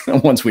righteous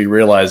once we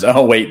realize,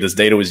 oh wait, this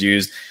data was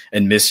used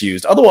and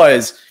misused.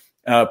 Otherwise,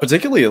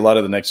 particularly a lot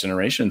of the next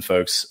generation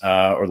folks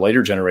or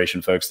later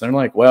generation folks, they're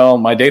like, well,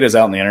 my data is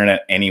out on the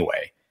internet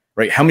anyway.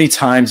 Right? How many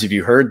times have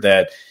you heard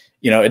that?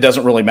 It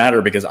doesn't really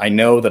matter because I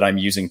know that I'm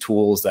using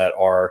tools that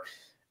are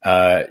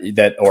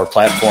or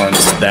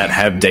platforms that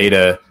have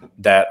data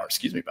that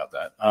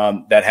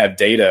have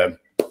data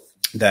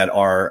that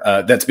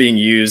are that's being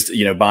used,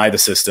 by the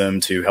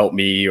system to help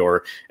me,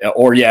 or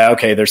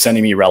they're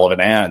sending me relevant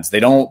ads.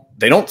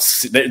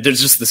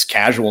 There's just this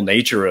casual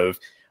nature of,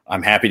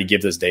 I'm happy to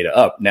give this data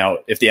up. Now,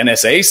 if the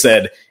NSA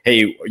said,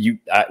 "Hey,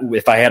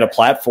 if I had a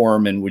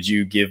platform and would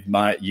you give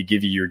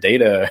you your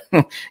data?"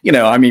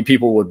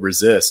 People would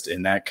resist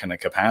in that kind of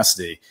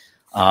capacity.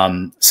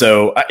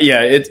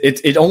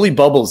 It only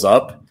bubbles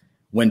up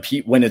when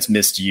it's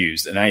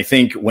misused, and I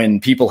think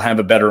when people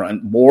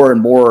have more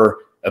and more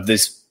of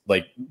this,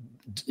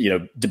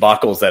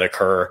 debacles that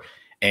occur,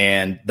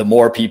 and the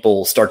more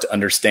people start to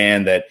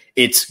understand that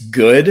it's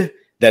good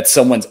that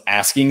someone's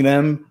asking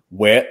them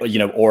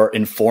or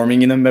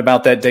informing them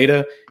about that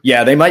data.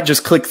 Yeah, they might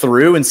just click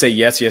through and say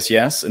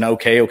yes, and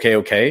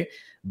okay.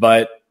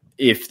 But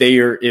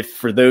if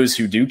for those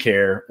who do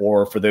care,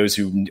 or for those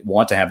who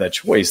want to have that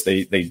choice,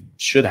 they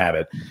should have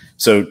it.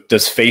 So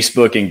does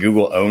Facebook and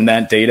Google own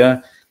that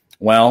data?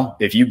 Well,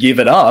 if you give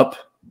it up,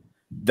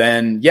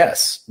 then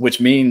yes, which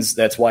means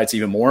that's why it's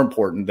even more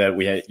important that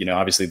we,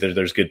 obviously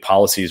there's good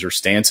policies or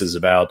stances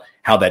about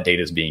how that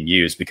data is being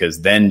used,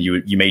 because then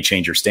you may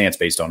change your stance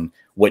based on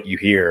what you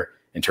hear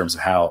in terms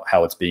of how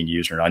it's being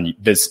used or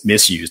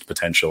misused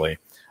potentially,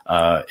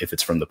 if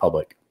it's from the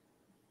public.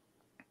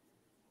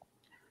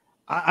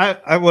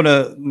 I'm going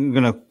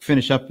to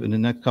finish up in the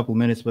next couple of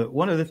minutes, but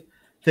one of the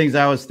things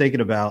I was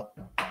thinking about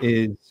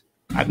is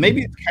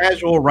maybe it's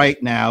casual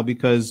right now,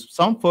 because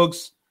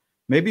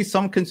maybe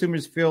some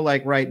consumers feel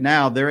like right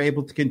now they're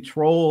able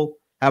to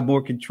have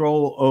more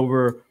control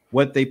over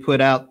what they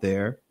put out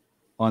there.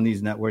 on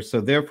these networks.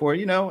 So therefore,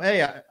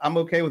 hey, I'm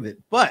okay with it.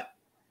 But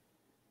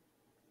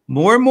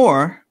more and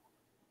more,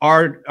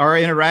 our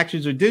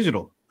interactions are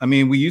digital. I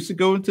mean, we used to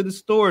go into the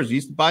stores. You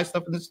used to buy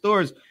stuff in the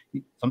stores.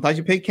 Sometimes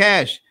you pay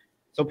cash.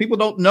 So people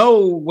don't know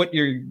what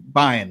you're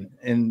buying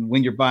and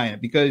when you're buying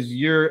it because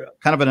you're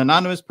kind of an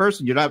anonymous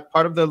person. You're not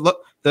part of the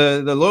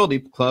loyalty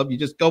club. You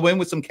just go in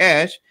with some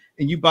cash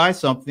and you buy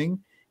something,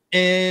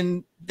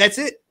 and that's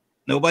it.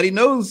 Nobody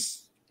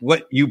knows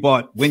what you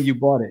bought, when you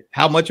bought it,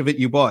 how much of it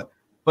you bought.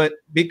 But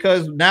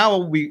because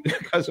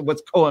because of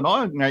what's going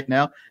on right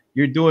now,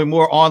 you're doing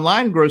more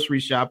online grocery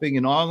shopping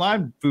and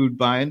online food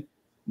buying.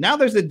 Now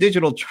there's a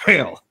digital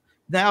trail.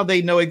 Now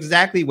they know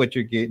exactly what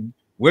you're getting,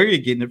 where you're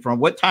getting it from,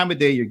 what time of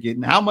day you're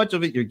getting, how much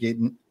of it you're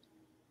getting.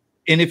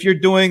 And if you're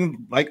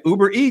doing like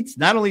Uber Eats,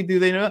 not only do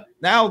they know,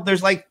 now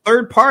there's like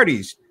third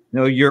parties.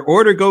 Your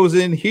order goes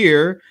in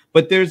here,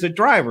 but there's a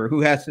driver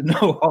who has to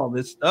know all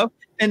this stuff.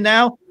 And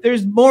now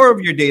there's more of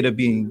your data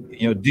being,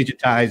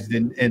 digitized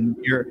and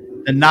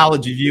the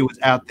knowledge of you is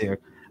out there.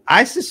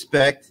 I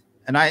suspect,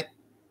 and I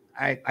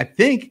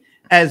think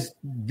as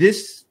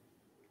this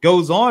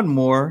goes on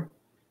more,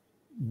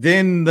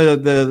 then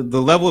the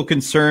level of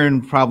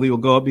concern probably will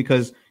go up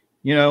because,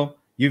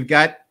 you've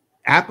got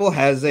Apple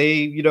has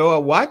a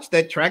watch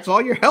that tracks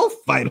all your health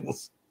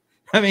vitals.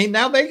 I mean,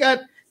 now they got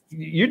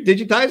your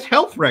digitized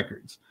health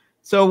records.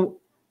 So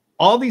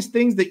all these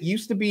things that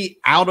used to be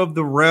out of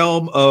the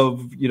realm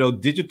of,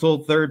 digital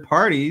third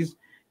parties,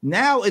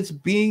 now it's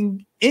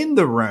being in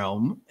the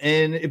realm,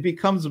 and it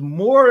becomes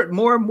more and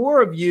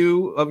more of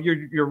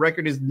your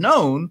record is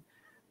known.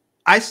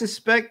 I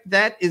suspect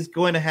that is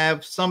going to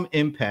have some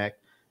impact.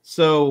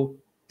 So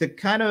to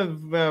kind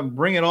of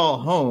bring it all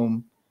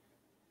home,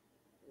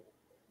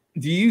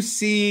 do you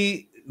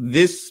see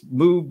this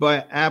move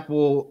by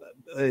Apple,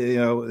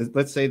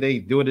 let's say they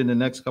do it in the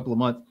next couple of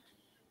months,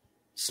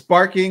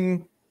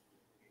 sparking,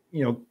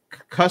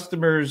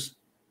 customers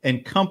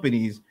and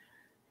companies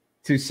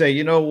to say,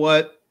 you know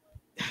what,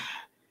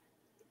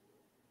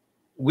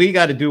 we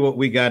got to do what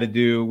we got to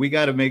do. We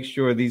got to make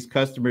sure these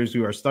customers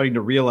who are starting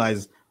to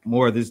realize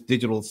more of this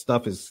digital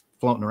stuff is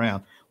floating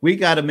around, we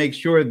got to make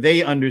sure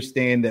they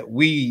understand that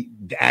we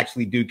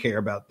actually do care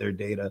about their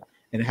data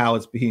and how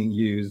it's being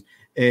used.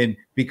 And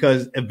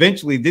because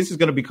eventually this is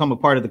going to become a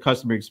part of the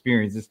customer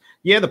experience.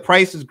 The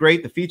price is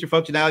great. The feature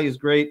functionality is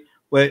great.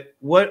 But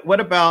what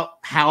about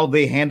how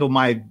they handle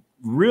my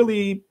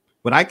really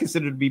what I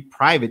consider to be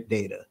private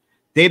data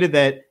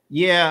that,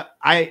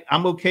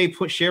 I'm okay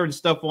sharing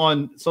stuff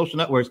on social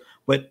networks,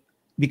 but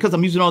because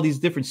I'm using all these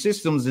different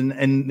systems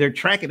and they're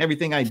tracking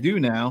everything I do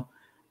now,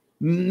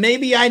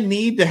 maybe I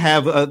need to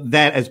have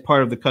that as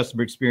part of the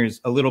customer experience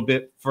a little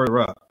bit further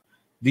up.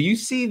 Do you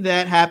see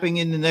that happening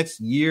in the next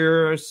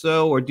year or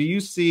so? Or do you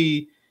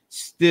see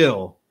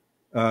still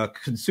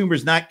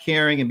consumers not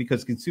caring? And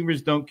because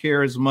consumers don't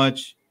care as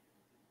much,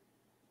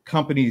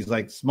 companies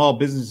like small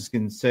businesses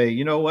can say,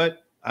 you know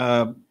what?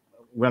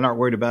 We're not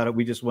worried about it.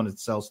 We just want to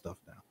sell stuff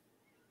now.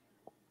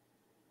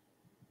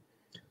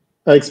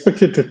 I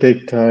expect it to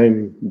take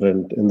time,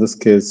 Brent. In this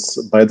case,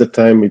 by the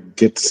time it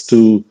gets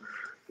to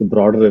the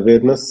broader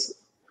awareness,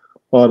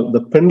 or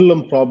the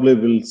pendulum probably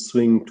will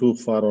swing too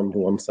far on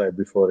one side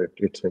before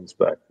it swings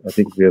back. I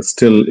think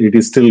it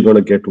is still going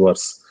to get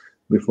worse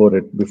before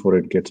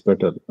it gets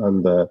better.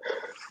 And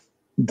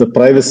the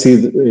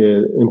privacy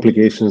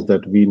implications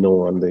that we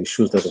know and the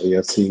issues that we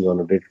are seeing on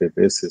a day-to-day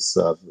basis,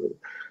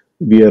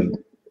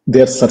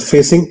 they are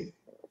surfacing.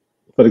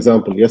 For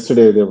example,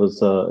 yesterday there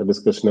was a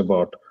discussion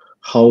about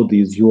how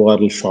these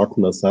URL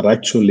shorteners are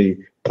actually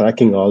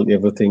tracking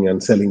everything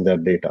and selling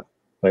that data,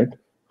 right?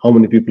 How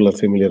many people are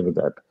familiar with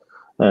that?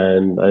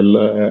 And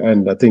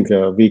I think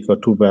a week or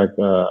two back,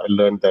 I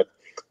learned that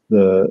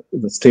in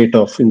the state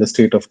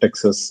of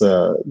Texas,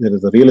 there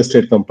is a real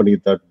estate company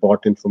that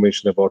bought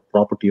information about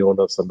property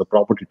owners and the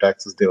property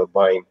taxes they were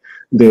buying,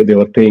 they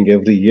were paying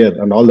every year,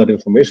 and all that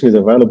information is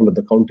available at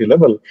the county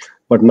level.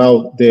 But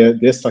now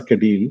they struck a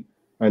deal,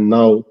 and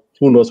now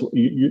who knows?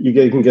 You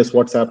can guess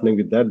what's happening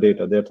with that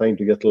data. They're trying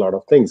to get a lot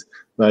of things,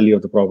 value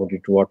of the property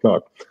to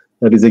whatnot.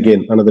 That is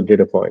again another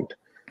data point.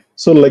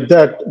 So like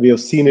that, we have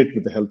seen it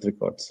with the health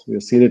records. We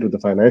have seen it with the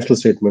financial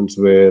statements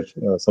where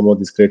some of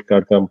these credit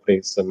card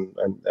companies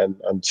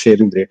and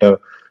sharing data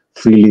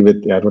freely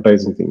with the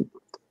advertising thing.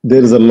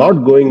 There is a lot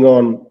going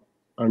on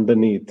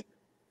underneath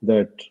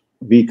that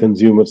we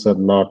consumers are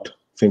not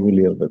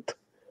familiar with.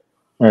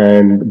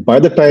 And by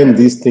the time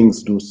these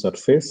things do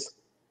surface,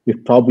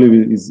 it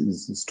probably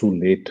is too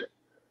late.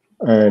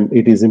 And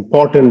it is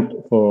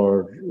important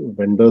for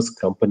vendors,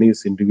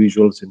 companies,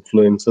 individuals,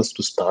 influencers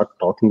to start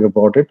talking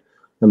about it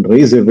and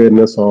raise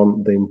awareness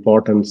on the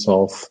importance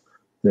of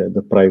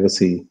the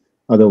privacy.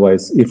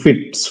 Otherwise, if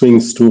it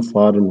swings too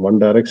far in one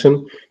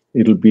direction,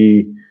 it'll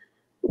be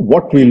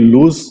what we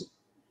lose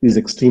is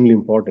extremely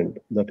important.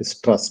 That is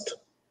trust.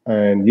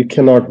 And you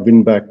cannot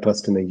win back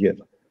trust in a year.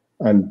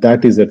 And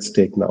that is at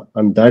stake now.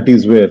 And that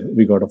is where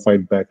we got to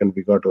fight back and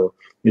we got to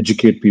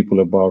educate people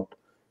about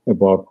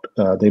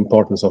the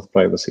importance of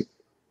privacy.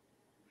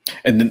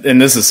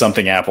 And this is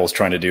something Apple's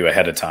trying to do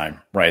ahead of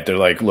time, right? They're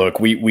like, look,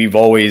 we've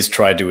always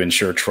tried to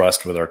ensure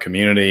trust with our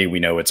community. We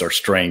know it's our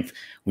strength.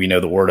 We know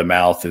the word of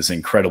mouth is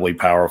incredibly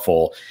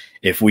powerful.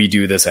 If we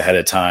do this ahead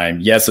of time,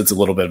 yes, it's a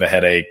little bit of a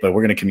headache, but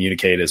we're going to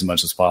communicate as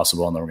much as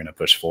possible, and then we're going to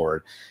push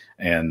forward.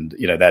 And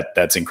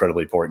that's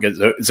incredibly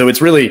important. So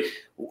it's really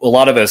a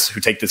lot of us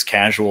who take this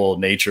casual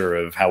nature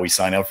of how we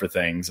sign up for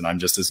things, and I'm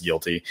just as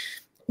guilty.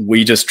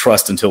 We just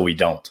trust until we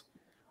don't.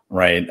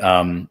 Right.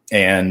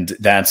 And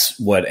that's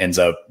what ends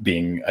up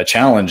being a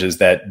challenge is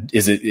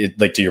it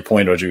like to your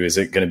point, Roju, is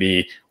it going to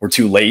be we're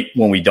too late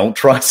when we don't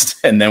trust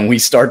and then we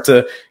start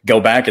to go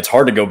back? It's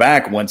hard to go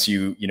back once once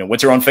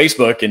you're on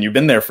Facebook and you've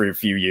been there for a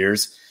few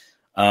years.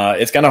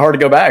 It's kind of hard to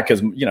go back because,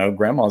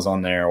 grandma's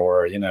on there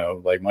or,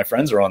 like my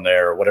friends are on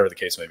there or whatever the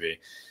case may be.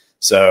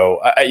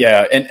 So,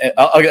 and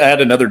I'll add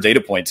another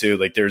data point too.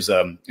 Like there's,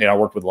 I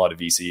work with a lot of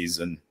VCs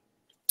and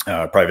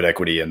private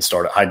equity and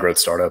high growth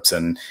startups.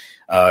 And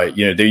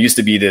there used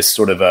to be this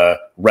sort of a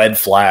red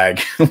flag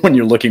when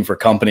you're looking for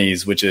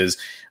companies, which is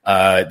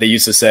they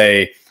used to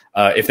say,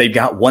 if we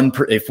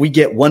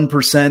get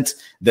 1%,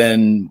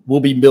 then we'll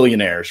be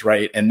millionaires,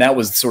 right? And that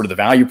was sort of the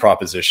value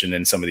proposition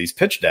in some of these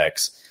pitch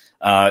decks.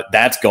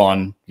 That's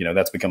gone,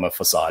 that's become a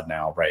facade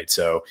now, right?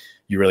 So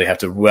you really have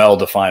to well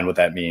define what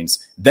that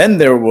means. Then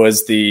there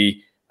was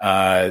the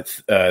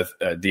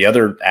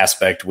other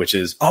aspect, which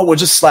is, we'll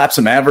just slap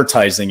some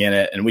advertising in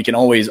it and we can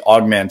always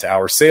augment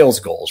our sales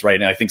goals, right?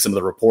 And I think some of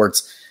the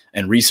reports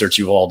and research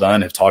you've all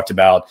done have talked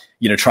about,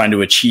 trying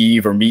to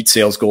achieve or meet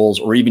sales goals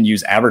or even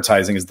use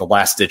advertising as the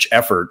last ditch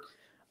effort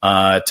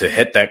to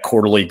hit that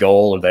quarterly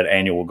goal or that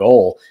annual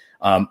goal.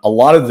 A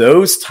lot of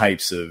those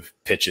types of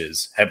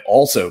pitches have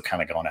also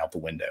kind of gone out the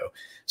window.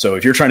 So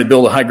if you're trying to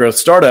build a high growth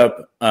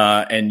startup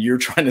and you're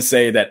trying to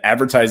say that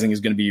advertising is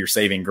going to be your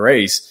saving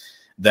grace,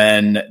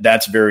 then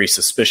that's very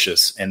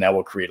suspicious and that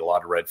will create a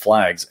lot of red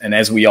flags. And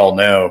as we all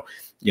know,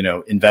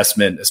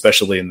 investment,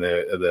 especially in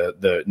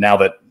the now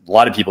that a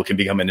lot of people can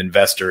become an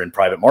investor in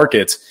private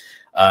markets,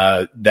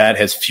 that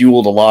has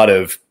fueled a lot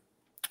of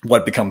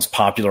what becomes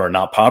popular or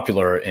not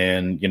popular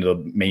in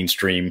the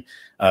mainstream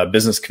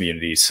business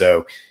community.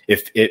 So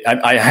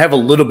I have a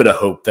little bit of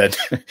hope that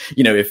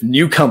if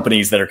new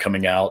companies that are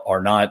coming out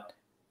are not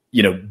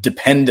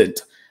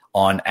dependent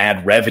on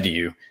ad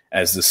revenue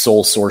as the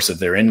sole source of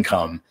their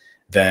income,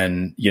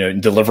 then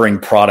delivering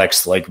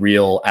products like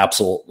real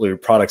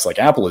absolute products like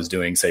Apple is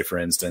doing, say for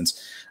instance,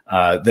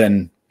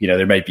 then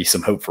there might be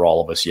some hope for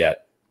all of us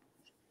yet.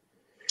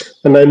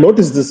 And I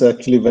noticed this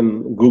actually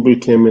when Google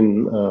came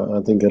in,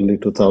 I think early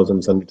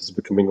 2000s, and it is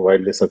becoming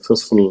widely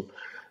successful.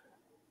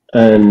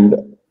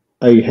 And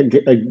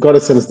I got a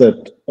sense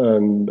that,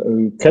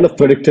 and kind of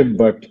predicted,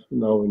 but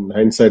now in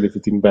hindsight, if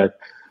you think back,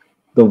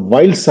 the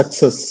wild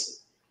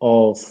success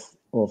of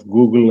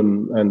Google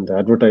and the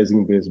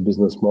advertising-based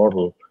business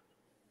model,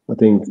 I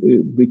think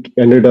it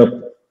ended up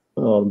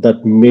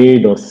that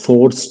made or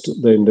forced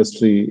the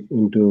industry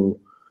into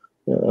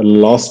a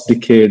lost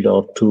decade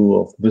or two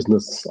of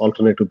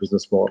alternative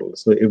business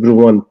models. So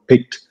everyone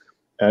picked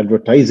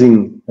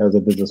advertising as a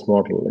business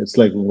model. It's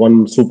like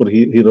one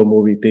superhero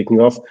movie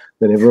taking off,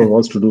 then everyone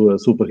wants to do a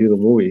superhero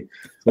movie.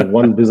 So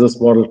one business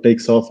model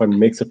takes off and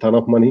makes a ton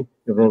of money,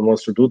 everyone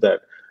wants to do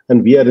that.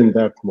 And we are in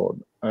that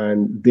mode.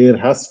 And there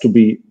has to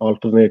be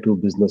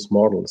alternative business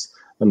models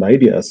and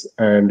ideas.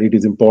 And it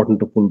is important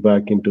to pull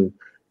back into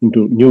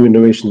new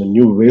innovation and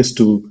new ways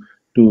to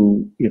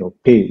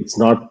pay. It's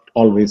not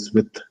always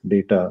with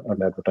data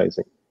and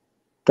advertising.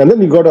 And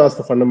then you got to ask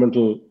the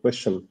fundamental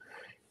question.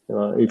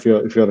 If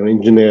you're an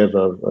engineer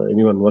or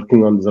anyone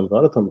working on these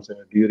algorithms,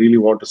 do you really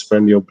want to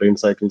spend your brain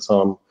cycles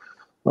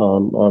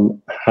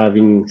on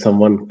having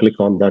someone click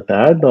on that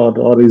ad,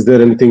 or is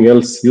there anything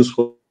else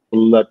useful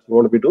that you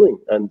want to be doing?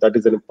 And that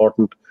is an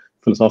important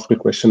philosophical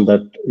question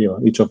that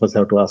each of us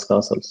have to ask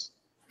ourselves.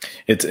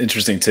 It's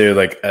interesting too,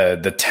 like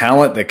the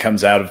talent that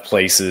comes out of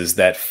places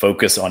that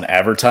focus on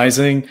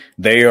advertising,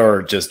 they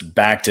are just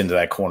backed into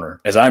that corner.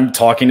 As I'm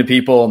talking to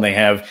people and they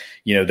have,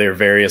 their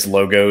various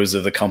logos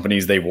of the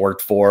companies they've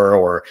worked for,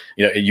 or,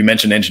 you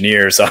mentioned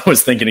engineers. So I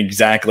was thinking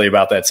exactly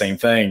about that same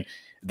thing,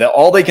 that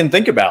all they can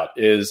think about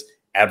is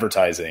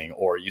advertising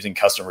or using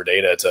customer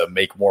data to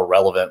make more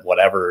relevant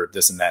whatever,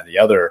 this and that and the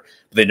other.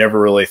 But they never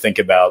really think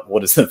about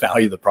what is the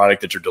value of the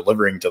product that you're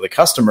delivering to the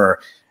customer.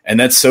 And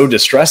that's so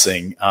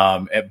distressing.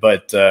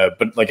 But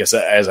like I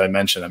said, as I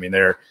mentioned, I mean,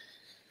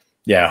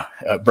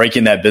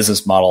 breaking that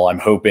business model, I'm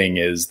hoping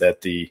is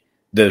that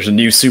there's a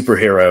new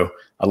superhero.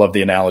 I love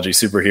the analogy,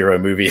 superhero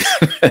movie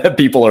that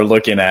people are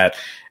looking at.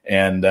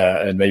 And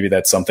maybe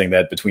that's something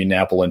that between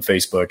Apple and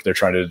Facebook, they're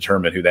trying to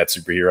determine who that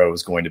superhero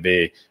is going to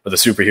be, or the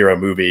superhero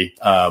movie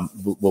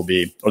will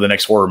be, or the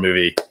next horror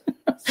movie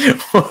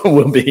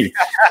will be.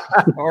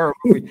 Horror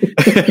movie.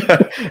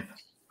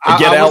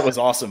 Get Out was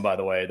awesome, by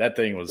the way. That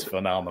thing was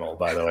phenomenal,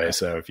 by the way.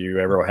 So if you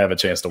ever have a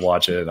chance to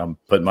watch it, I'm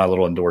putting my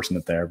little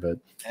endorsement there.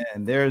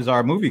 And there's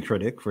our movie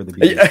critic for the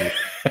BBC.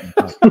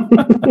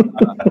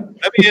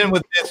 Let me end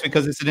with this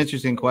because it's an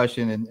interesting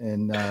question,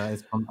 and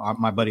it's from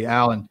my buddy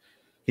Alan.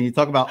 Can you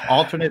talk about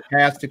alternate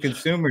paths to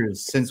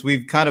consumers? Since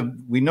we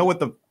know what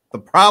the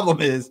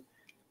problem is,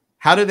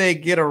 how do they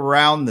get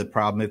around the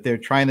problem if they're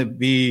trying to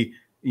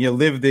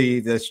live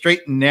the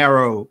straight and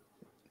narrow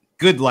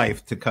good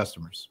life to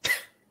customers?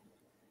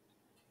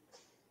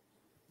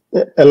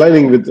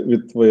 Aligning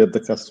with where the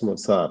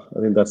customers are.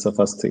 I think that's the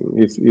first thing.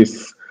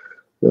 If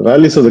the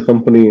values of the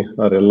company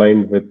are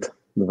aligned with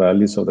the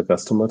values of the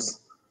customers,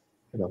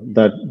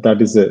 that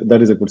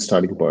is a good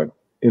starting point.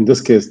 In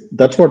this case,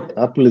 that's what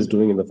Apple is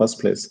doing in the first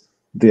place.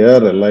 They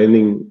are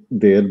aligning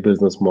their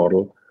business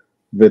model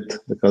with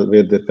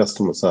where their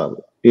customers are.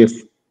 If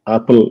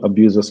Apple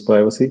abuses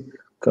privacy,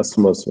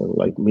 customers,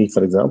 like me,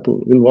 for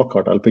example, will walk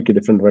out. I'll pick a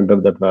different vendor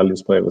that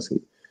values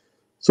privacy.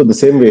 So the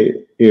same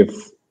way,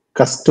 if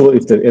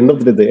the end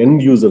of the day, the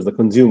end users, the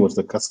consumers,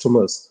 the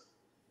customers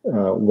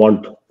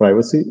want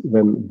privacy,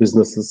 then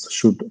businesses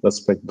should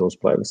respect those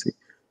privacy.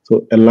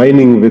 So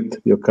aligning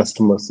with your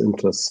customers'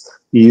 interests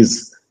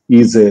is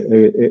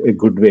a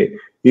good way.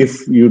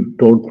 If you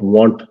don't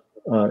want,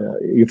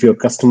 if your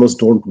customers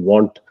don't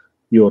want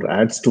your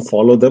ads to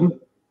follow them,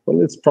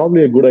 well, it's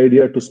probably a good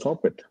idea to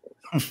stop it.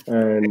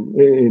 And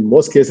in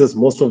most cases,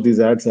 most of these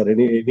ads are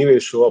anyway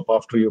show up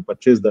after you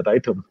purchase that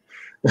item.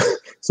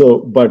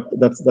 But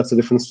that's a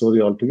different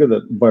story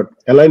altogether. But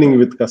aligning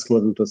with customer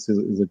interests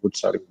is a good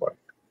starting point.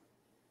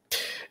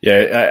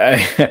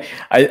 Yeah,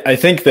 I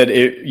think that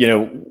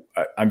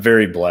I'm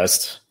very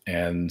blessed,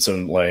 and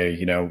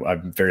certainly,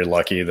 I'm very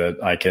lucky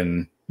that I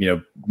can,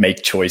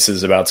 make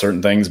choices about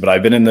certain things. But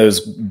I've been in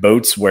those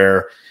boats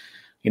where,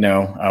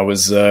 I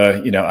was,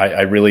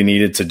 I really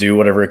needed to do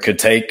whatever it could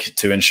take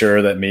to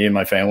ensure that me and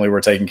my family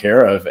were taken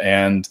care of.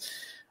 And,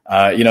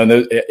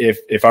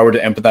 if I were to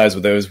empathize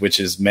with those, which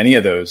is many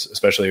of those,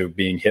 especially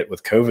being hit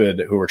with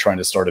COVID, who were trying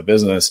to start a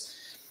business,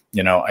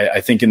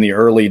 I think in the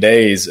early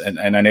days, and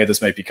I know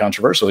this might be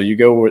controversial, you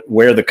go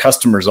where the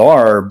customers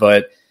are,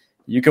 but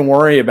you can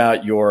worry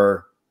about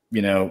your,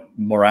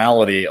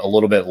 morality a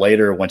little bit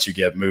later once you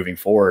get moving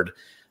forward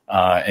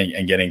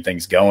and getting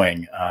things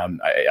going.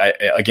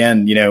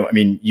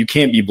 You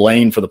can't be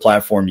blamed for the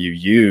platform you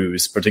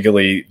use,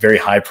 particularly very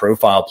high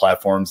profile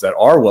platforms that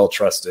are well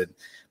trusted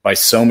by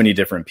so many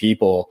different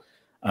people.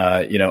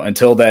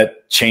 Until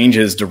that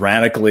changes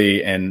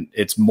dramatically and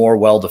it's more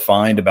well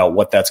defined about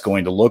what that's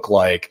going to look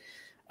like.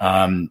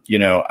 I'm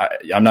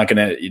never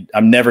going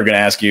to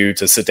ask you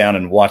to sit down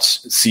and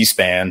watch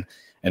C-SPAN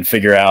and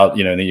figure out,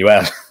 in the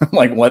US,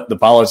 like what the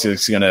policy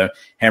is going to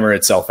hammer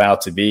itself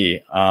out to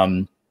be.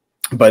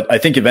 But I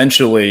think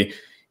eventually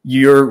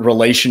your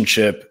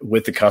relationship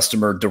with the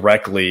customer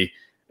directly,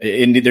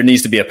 there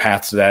needs to be a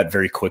path to that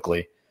very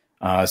quickly.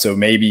 So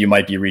maybe you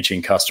might be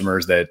reaching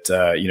customers that,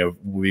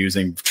 we're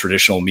using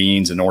traditional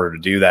means in order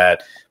to do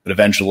that, but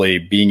eventually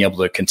being able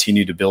to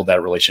continue to build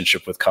that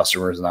relationship with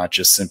customers, not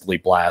just simply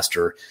blast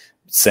or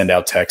send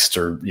out text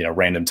or,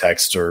 random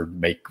text or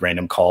make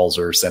random calls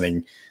or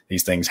sending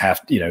these things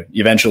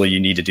eventually you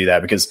need to do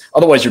that because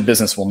otherwise your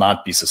business will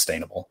not be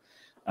sustainable.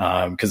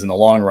 Because in the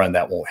long run,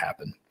 that won't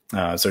happen.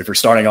 So if you're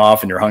starting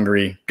off and you're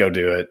hungry, go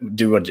do it.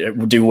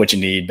 Do what you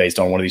need based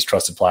on one of these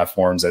trusted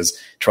platforms, as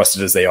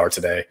trusted as they are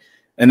today.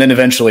 And then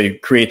eventually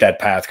create that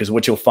path, because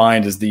what you'll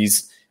find is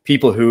these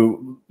people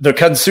the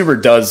consumer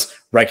does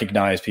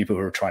recognize people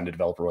who are trying to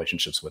develop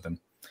relationships with them,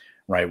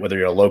 right? Whether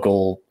you're a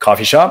local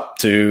coffee shop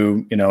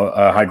to,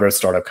 a high growth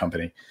startup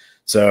company.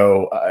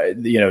 So,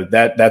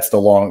 that's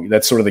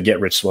sort of the get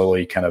rich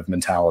slowly kind of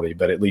mentality,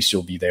 but at least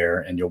you'll be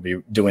there and you'll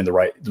be doing the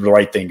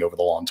right thing over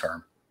the long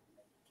term.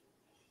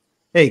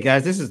 Hey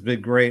guys, this has been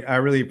great. I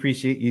really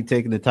appreciate you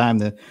taking the time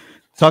to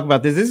talk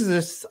about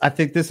this. I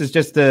think this is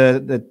just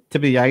the tip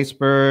of the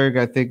iceberg.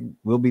 I think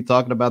we'll be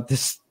talking about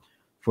this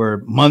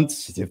for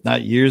months, if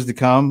not years to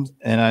come.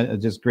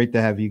 And just great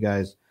to have you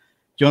guys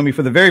join me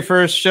for the very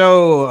first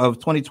show of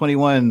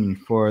 2021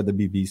 for the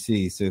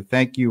BBC. So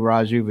thank you,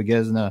 Raju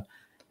Vigesna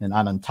and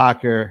Anand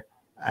Thakur.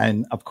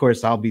 And of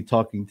course, I'll be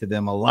talking to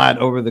them a lot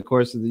over the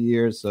course of the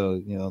year.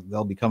 So,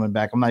 they'll be coming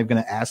back. I'm not even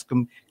going to ask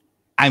them.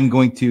 I'm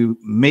going to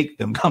make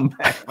them come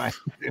back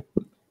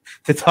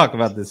to talk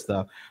about this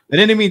stuff. But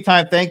in the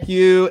meantime, thank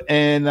you.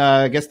 And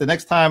I guess the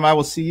next time I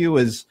will see you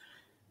is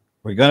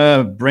we're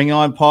going to bring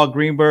on Paul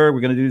Greenberg.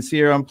 We're going to do the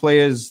Sierra on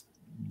Players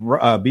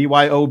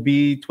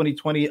BYOB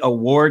 2020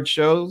 award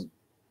shows.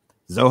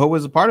 Zoho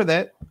was a part of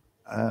that.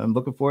 I'm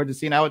looking forward to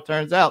seeing how it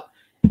turns out.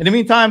 In the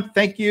meantime,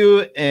 thank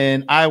you,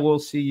 and I will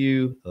see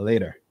you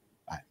later.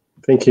 Bye.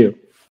 Thank you.